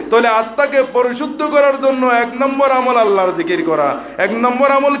আছে। তাহলে আত্মাকে পরিশুদ্ধ করার জন্য 1 নম্বর আমল আল্লাহর জিকির করা। 1 নম্বর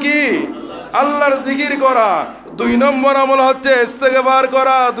আমল কি? আল্লাহর জিকির করা। 2 নম্বর আমল হচ্ছে ইস্তেগফার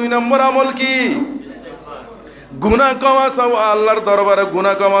করা। 2 নম্বর আমল কি? গুনাহ ক্ষমা চাওয়া, আল্লাহর দরবারে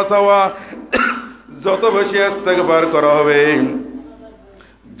গুনাহ ক্ষমা চাওয়া। যত বেশি ইস্তেগফার করা হবে,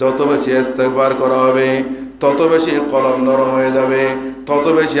 যত বেশি ইস্তেগফার করা হবে, তত বেশি কলব নরম হয়ে যাবে, তত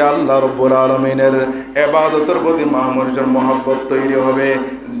বেশি আল্লাহ রাব্বুল আলামিনের ইবাদতের প্রতি মানুষের মহব্বত তৈরি হবে,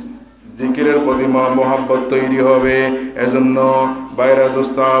 জিকিরের প্রতি মহব্বত তৈরি হবে। এজন্য বাইরে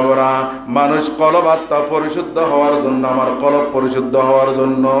দুস্তাবরা মানুষ কলব আত্মা পরিশুদ্ধ হওয়ার জন্য, আমার কলব পরিশুদ্ধ হওয়ার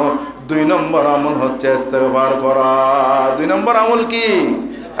জন্য 2 নম্বর আমল হচ্ছে ইস্তেগফার করা। 2 নম্বর আমল কি?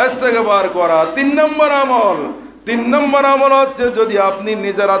 ইস্তেগফার করা। 3 নম্বর আমল হচ্ছে, যদি আপনি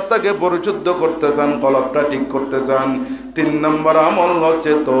নিজের আত্মাকে পরিশুদ্ধ করতে চান, কলবটা ঠিক করতে চান, 3 নম্বর আমল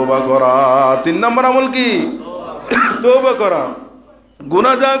হচ্ছে তওবা করা। 3 নম্বর আমল কি? তওবা করা।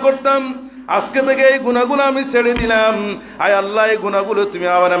 গুনাহ যা করতাম, আজকে থেকে এই গুনাহগুলো আমি ছেড়ে দিলাম। আয় আল্লাহ, এই গুনাহগুলো তুমি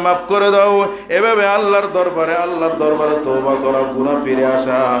আমারে মাফ করে দাও। এভাবে আল্লাহর দরবারে তওবা করা, গুনাহ ফিরে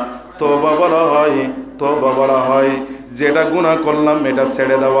আসা। তওবা বলা হয় যেটা গুনাহ করলাম এটা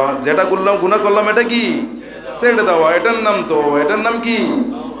ছেড়ে দেওয়া। যেটা গুনাহ করলাম এটা কি? ছেড়ে দেওয়া। এটার নাম তওবা। এটার নাম কি?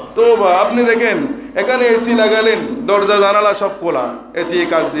 তওবা। আপনি দেখেন, এখানে এসি লাগালেন, দরজা জানালা সব খোলা, এসি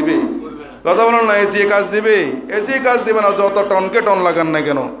কাজ দিবে? কথা বলেন না, এসি কাজ দিবে? এসি কাজ দিবে না, যত টনকে টন লাগান না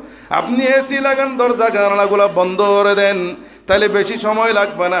কেন। আপনি এসি লাগান, দরজা জানালাগুলো বন্ধ করে দেন, তাহলে বেশি সময়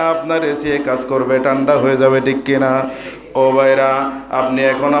লাগবে না, আপনার এসি কাজ করবে, ঠান্ডা হয়ে যাবে, ঠিক কিনা? ও ভাইরা, আপনি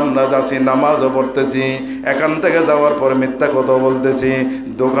এখন আমরা যাচ্ছি, নামাজও পড়তেছি, এখান থেকে যাওয়ার পরে মিথ্যা কথা বলতেছি,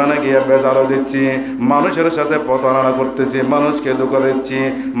 দোকানে গিয়ে বেজারও দিচ্ছি, মানুষের সাথে প্রতারণা করতেছি, মানুষকে ধোঁকা দিচ্ছি,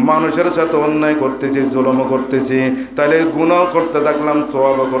 মানুষের সাথে অন্যায় করতেছি, জুলুমও করতেছি, তাহলে গুনাহ করতে থাকলাম,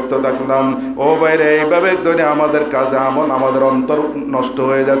 সওয়াবও করতে থাকলাম। ও ভাইরা, এইভাবে ধরে আমাদের কাজে আমল, আমাদের অন্তর নষ্ট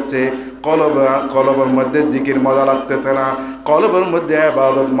হয়ে যাচ্ছে। কলবের মধ্যে জিকির মজা লাগতেছে না, কলবের মধ্যে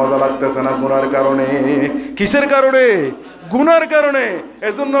ইবাদত মজা লাগতেছে না। গুনার কারণে। কিসের কারণে? গুনার কারণে।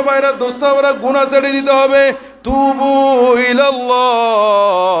 এজন্য ভাইরা দোস্তারা, গুনাহ ছেড়ে দিতে হবে। তুবু ইলাল্লাহ।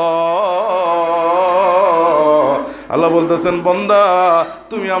 আল্লাহ বলতেছেন, বান্দা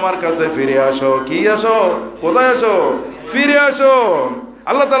তুমি আমার কাছে ফিরে আসো। কি আসো? কোথায় আসো? ফিরে আসো।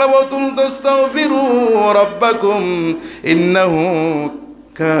 আল্লাহ তাআলা বলতুন, তাস্তাগফিরু রাব্বাকুম ইন্নাহু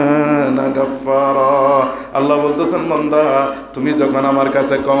কানা গাফফারা। আল্লাহ বলতেছেন, বান্দা তুমি যখন আমার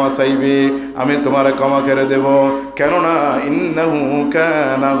কাছে ক্ষমা চাইবে, আমি তোমারে ক্ষমা করে দেব। কেননা ইন্নাহু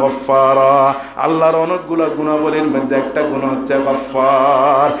কানা গাফফারা, আল্লাহর অনেকগুলো গুণাবলীর মধ্যে একটা গুণ হচ্ছে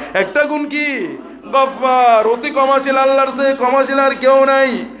গাফফার। একটা গুণ কি? গাফফার। অতি ক্ষমাশীল। আল্লাহর চেয়ে ক্ষমাশীল আর কেউ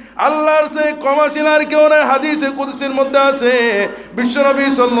নাই। আল্লাহর চেয়ে ক্ষমাশীল আর কেউ নাই। হাদিসে কুদসির মধ্যে আছে, বিশ্বনবী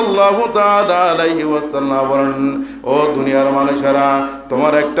সাল্লাল্লাহু তাআলা আলাইহি ওয়াসাল্লাম বলেন, ও দুনিয়ার মানুষেরা,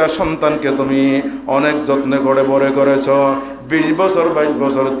 তোমার একটা সন্তানকে তুমি অনেক যত্ন করে বড় করেছো। 20 বছর, 22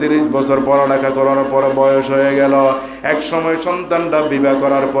 বছর, 30 বছর পড়ালেখা করার পরে বয়স হয়ে গেল। এক সময় সন্তানটা বিবাহ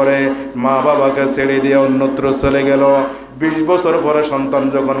করার পরে মা বাবাকে ছেড়ে দিয়ে অন্যত্র চলে গেল। 20 বছর পরে সন্তান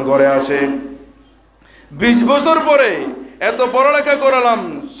যখন ঘরে আসে, 20 বছর পরে এত পড়ালেখা করালাম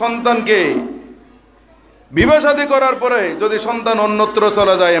সন্তানকে, বিবাহ শাদী করার পরে যদি সন্তান অন্যত্র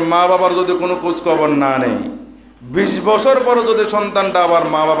চলে যায়, মা বাবার যদি কোনো খোঁজ খবর না নেই, 20 বছর পরে যদি সন্তানটা আবার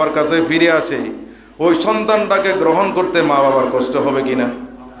মা বাবার কাছে ফিরে আসে, ওই সন্তানটাকে গ্রহণ করতে মা বাবার কষ্ট হবে কিনা?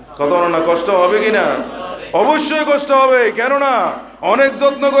 কত না কষ্ট হবে কিনা? অবশ্যই কষ্ট হবে। কেননা অনেক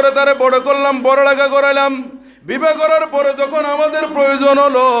যত্ন করে তারে বড় করলাম, পড়ালেখা করাইলাম, বিবাহ করার পরে যখন আমাদের প্রয়োজন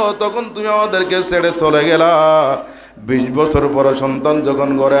হলো, তখন তুমি আমাদেরকে ছেড়ে চলে গেলা। 20 বছর পরে সন্তান যখন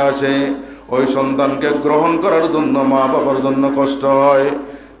ঘরে আসে, ওই সন্তানকে গ্রহণ করার জন্য মা বাবার জন্য কষ্ট হয়।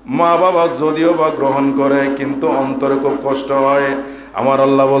 মা বাবা যদিও বা গ্রহণ করে, কিন্তু অন্তরে খুব কষ্ট হয়। আমার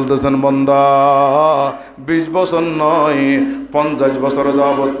আল্লাহ বলতেছেন, বান্দা 20 বছর নয়, 50 বছর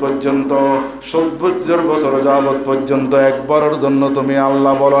যাবত পর্যন্ত, 70 বছর যাবত পর্যন্ত একবারের জন্য তুমি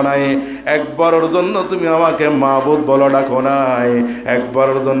আল্লাহ বলো নাই, একবারের জন্য তুমি আমাকে মাবুদ বলো ডাকো নাই,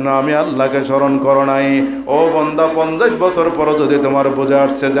 একবারের জন্য আমি আল্লাহকে স্মরণ করো নাই। ও বান্দা, 50 বছর পরে যদি তোমার বুঝে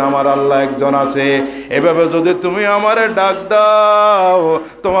আসছে যে আমার আল্লাহ একজন আছে, এভাবে যদি তুমি আমারে ডাক দাও,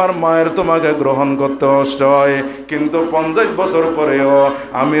 তোমার মায়ের তোমাকে গ্রহণ করতে কষ্ট হয়, কিন্তু 50 বছর পরেও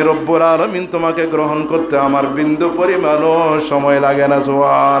আমি রব্বুল আলামিন তোমাকে গ্রহণ করতে আমার বিন্দু পরিমাণও সময় লাগে না।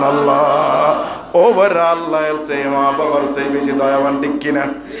 সুবহানাল্লাহ। ও ভাইরা, আল্লাহর চেয়ে মা বাবার চেয়ে বেশি দয়াবান, ঠিক কিনা?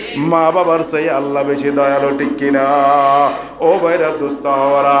 মা বাবার চেয়ে আল্লাহ বেশি দয়ালু, ঠিক কিনা? ও ভাইরা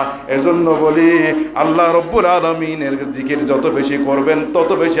দোস্তাওয়ারা, এজন্য বলি, আল্লাহ রব্বুল আলামিনের জিকির যত বেশি করবেন, তত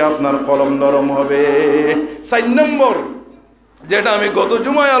বেশি আপনার কলম নরম হবে। 4 নম্বর, যেটা আমি গত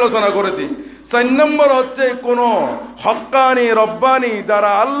জুমায় আলোচনা করেছি, 4 নম্বর হচ্ছে কোনো হক্কানি রব্বানি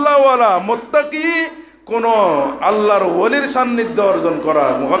যারা আল্লাহওয়ালা মুত্তাকি কোনো আল্লাহর ওলির সান্নিধ্য অর্জন করা,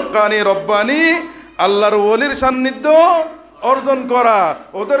 হক্কানি রব্বানি আল্লাহর ওলির সান্নিধ্য অর্জন করা।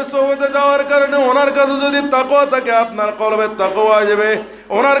 ওদের সোহবতে যাওয়ার কারণে ওনার কাছে যদি তাকওয়া থাকে আপনার কলবে তাকওয়া আসবে,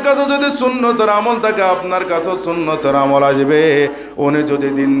 ওনার কাছে যদি সুন্নতের আমল থাকে আপনার কাছে সুন্নতের আমল আসবে। উনি যদি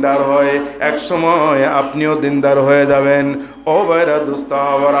দিনদার হয় এক সময় আপনিও দিনদার হয়ে যাবেন। ও ভাইরা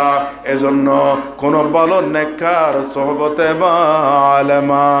দুস্তাহরা, এজন্য কোন ভালো নেককার সোহবতে বা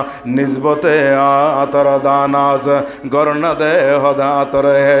আলেমা নিসবতে আতর দানাস গরনা দে হদা আতর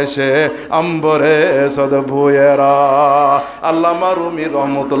হেসে আম্বরে সদভুয়েরা। আল্লামা রুমি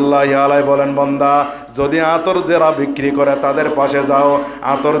রহমতুল্লাহি আলাইহি বলেন, বান্দা যদি আতর যারা বিক্রি করে তাদের পাশে যাও,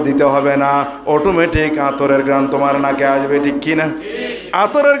 আতর দিতে হবে না, অটোমেটিক আতরের গ্রান তোমার নাকে আসবে, ঠিক কিনা?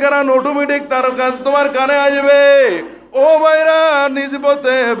 আতরের গ্রান অটোমেটিক তার তোমার কানে আসবে। ও ভাইরা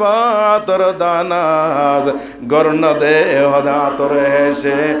নিজবতে বাতর দানাজ গর্না দে হদা আতর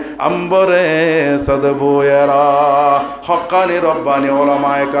হেসে আম্বরে সদবুয়েরা। হক্কানি রব্বানি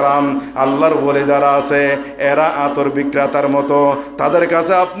ওলামায়ে কেরাম আল্লাহর বলে যারা আছে এরা আতর বিক্রেতার মতো। তাদের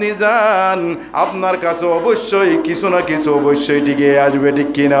কাছে আপনি যান, আপনার কাছে অবশ্যই কিছু না কিছু অবশ্যই টিকে আসবে, ঠিক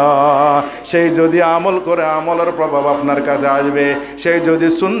কিনা? সেই যদি আমল করে আমলের প্রভাব আপনার কাছে আসবে, সেই যদি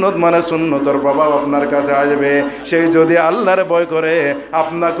সুন্নত মানে সুন্নতের প্রভাব আপনার কাছে আসবে, সেই যদি আল্লাহর ভয় করে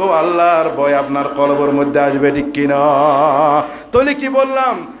আপনাকেও আল্লাহর ভয় আপনার কলবের মধ্যে আসবে, ঠিক কিনা? তাহলে কি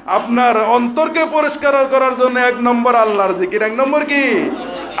বললাম, আপনার অন্তরকে পরিষ্কার করার জন্য 1 নম্বর আল্লাহর জিকির। 1 নম্বর কি?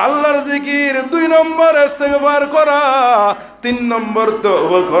 আল্লাহর জিকির। 2 নম্বর ইস্তেগফার করা। 3 নম্বর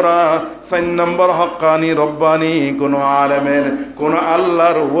তওবা করা। 4 নম্বর হক্কানি রব্বানি কোন আলেমের কোন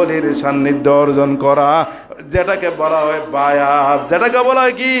আল্লাহর ওলির সান্নিধ্য অর্জন করা, যেটাকে বলা হয় বায়াত। যেটাকে বলা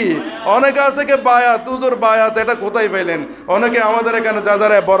হয় কি? অনেকে আছে কি বায়াত, হুজুর বায়াত এটা কোথায় পেলেন? অনেকে আমাদের এখানে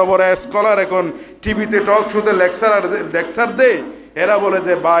যারা বড় বড় স্কলার এখন টিভিতে টক শোতে লেকচার দেয়, এরা বলে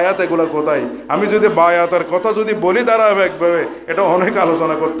যে বায়াত এগুলো কোথায়? আমি যদি বায়াতের কথা যদি বলি ধারাবাহিকভাবে এটা অনেক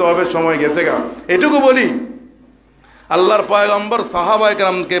আলোচনা করতে হবে, সময় গেছে গা। এটুকু বলি, আল্লাহর পয়গম্বর সাহাবায়ে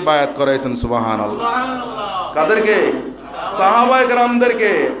কেরামকে বায়াত করাইছেন। সুবহানাল্লাহ। কাদেরকে? সাহাবায়ে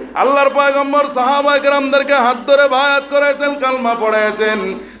কেরামদেরকে। আল্লাহর পয়গম্বর সাহাবায়ে কেরামদেরকে হাত ধরে বায়াত করাইছেন, কালমা পড়াইছেন।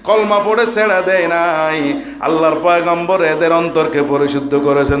 কলমা পড়ে ছেড়ে দেয় নাই। আল্লাহর পয়গম্বর এদের অন্তরকে পরিশুদ্ধ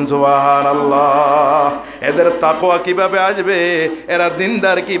করেছেন। সুবহানাল্লাহ। এদের তাকওয়া কিভাবে আসবে, এরা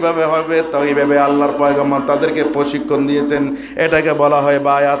দিনদার কিভাবে হবে, তো এইভাবে আল্লাহর পয়গম্বর তাদেরকে প্রশিক্ষণ দিয়েছেন। এটাকে বলা হয়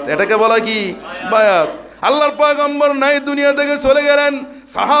বায়াত। এটাকে বলা কি? বায়াত। আল্লাহর পয়গম্বর নাই, দুনিয়া থেকে চলে গেলেন,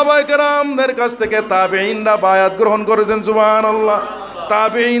 সাহাবায়ে কেরামদের কাছ থেকে তাবেঈনরা বায়াত গ্রহণ করেছেন। সুবহানাল্লাহ।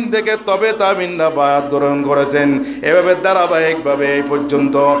 তাবেঈন থেকে তবে তাবেঈনরা বায়াত গ্রহণ করেছেন। এভাবে ধারাবাহিকভাবে এই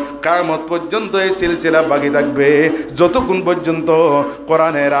পর্যন্ত কিয়ামত পর্যন্ত এই সিলসিলা বাকি থাকবে, যতক্ষণ পর্যন্ত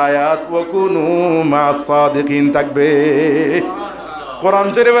কোরআনের আয়াত ওয়াকুনু মা'আস সাদিকিন থাকবে। কোরআন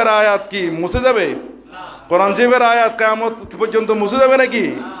শরীফের আয়াত কি মুছে যাবে? কোরআন শরীফের আয়াত কিয়ামত পর্যন্ত মুছে যাবে নাকি?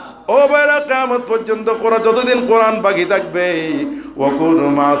 ও ভাইরা, কিয়ামত পর্যন্ত যতদিন কোরআন বাকি থাকবে, ওয়াকুনু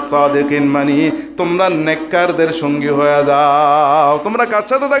মা'আস সাদিকিন মানে তোমরা নেককারদের সঙ্গী হয়ে যাও। তোমরা কার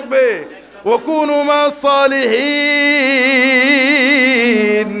সাথে থাকবে? ওয়াকুনু মা'আস সালিহিন।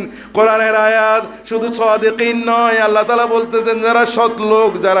 কোরআনের আয়াত শুধু সাদিকিন নয়, আল্লাহ তাআলা বলতেছেন যারা সৎ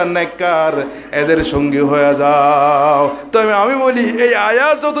লোক, যারা নেককার, এদের সঙ্গী হয়ে যাও। তবে আমি বলি এই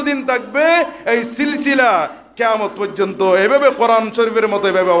আয়াত যতদিন থাকবে এই সিলসিলা কিয়ামত পর্যন্ত এভাবে কোরআন শরীফের মতো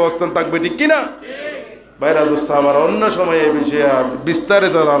এভাবে অবস্থান থাকবে, ঠিক কিনা? ভাইরা দোস্ত আমার, অন্য সময় এই বিষয়ে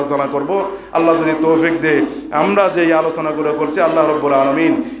বিস্তারিত আলোচনা করব। আল্লাহ যদি তৌফিক দেয়, আমরা যে এই আলোচনাগুলো করছি, আল্লাহ রাব্বুল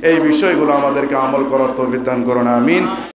আলামিন এই বিষয়গুলো আমাদেরকে আমল করার তৌফিক দান করুন। আমিন।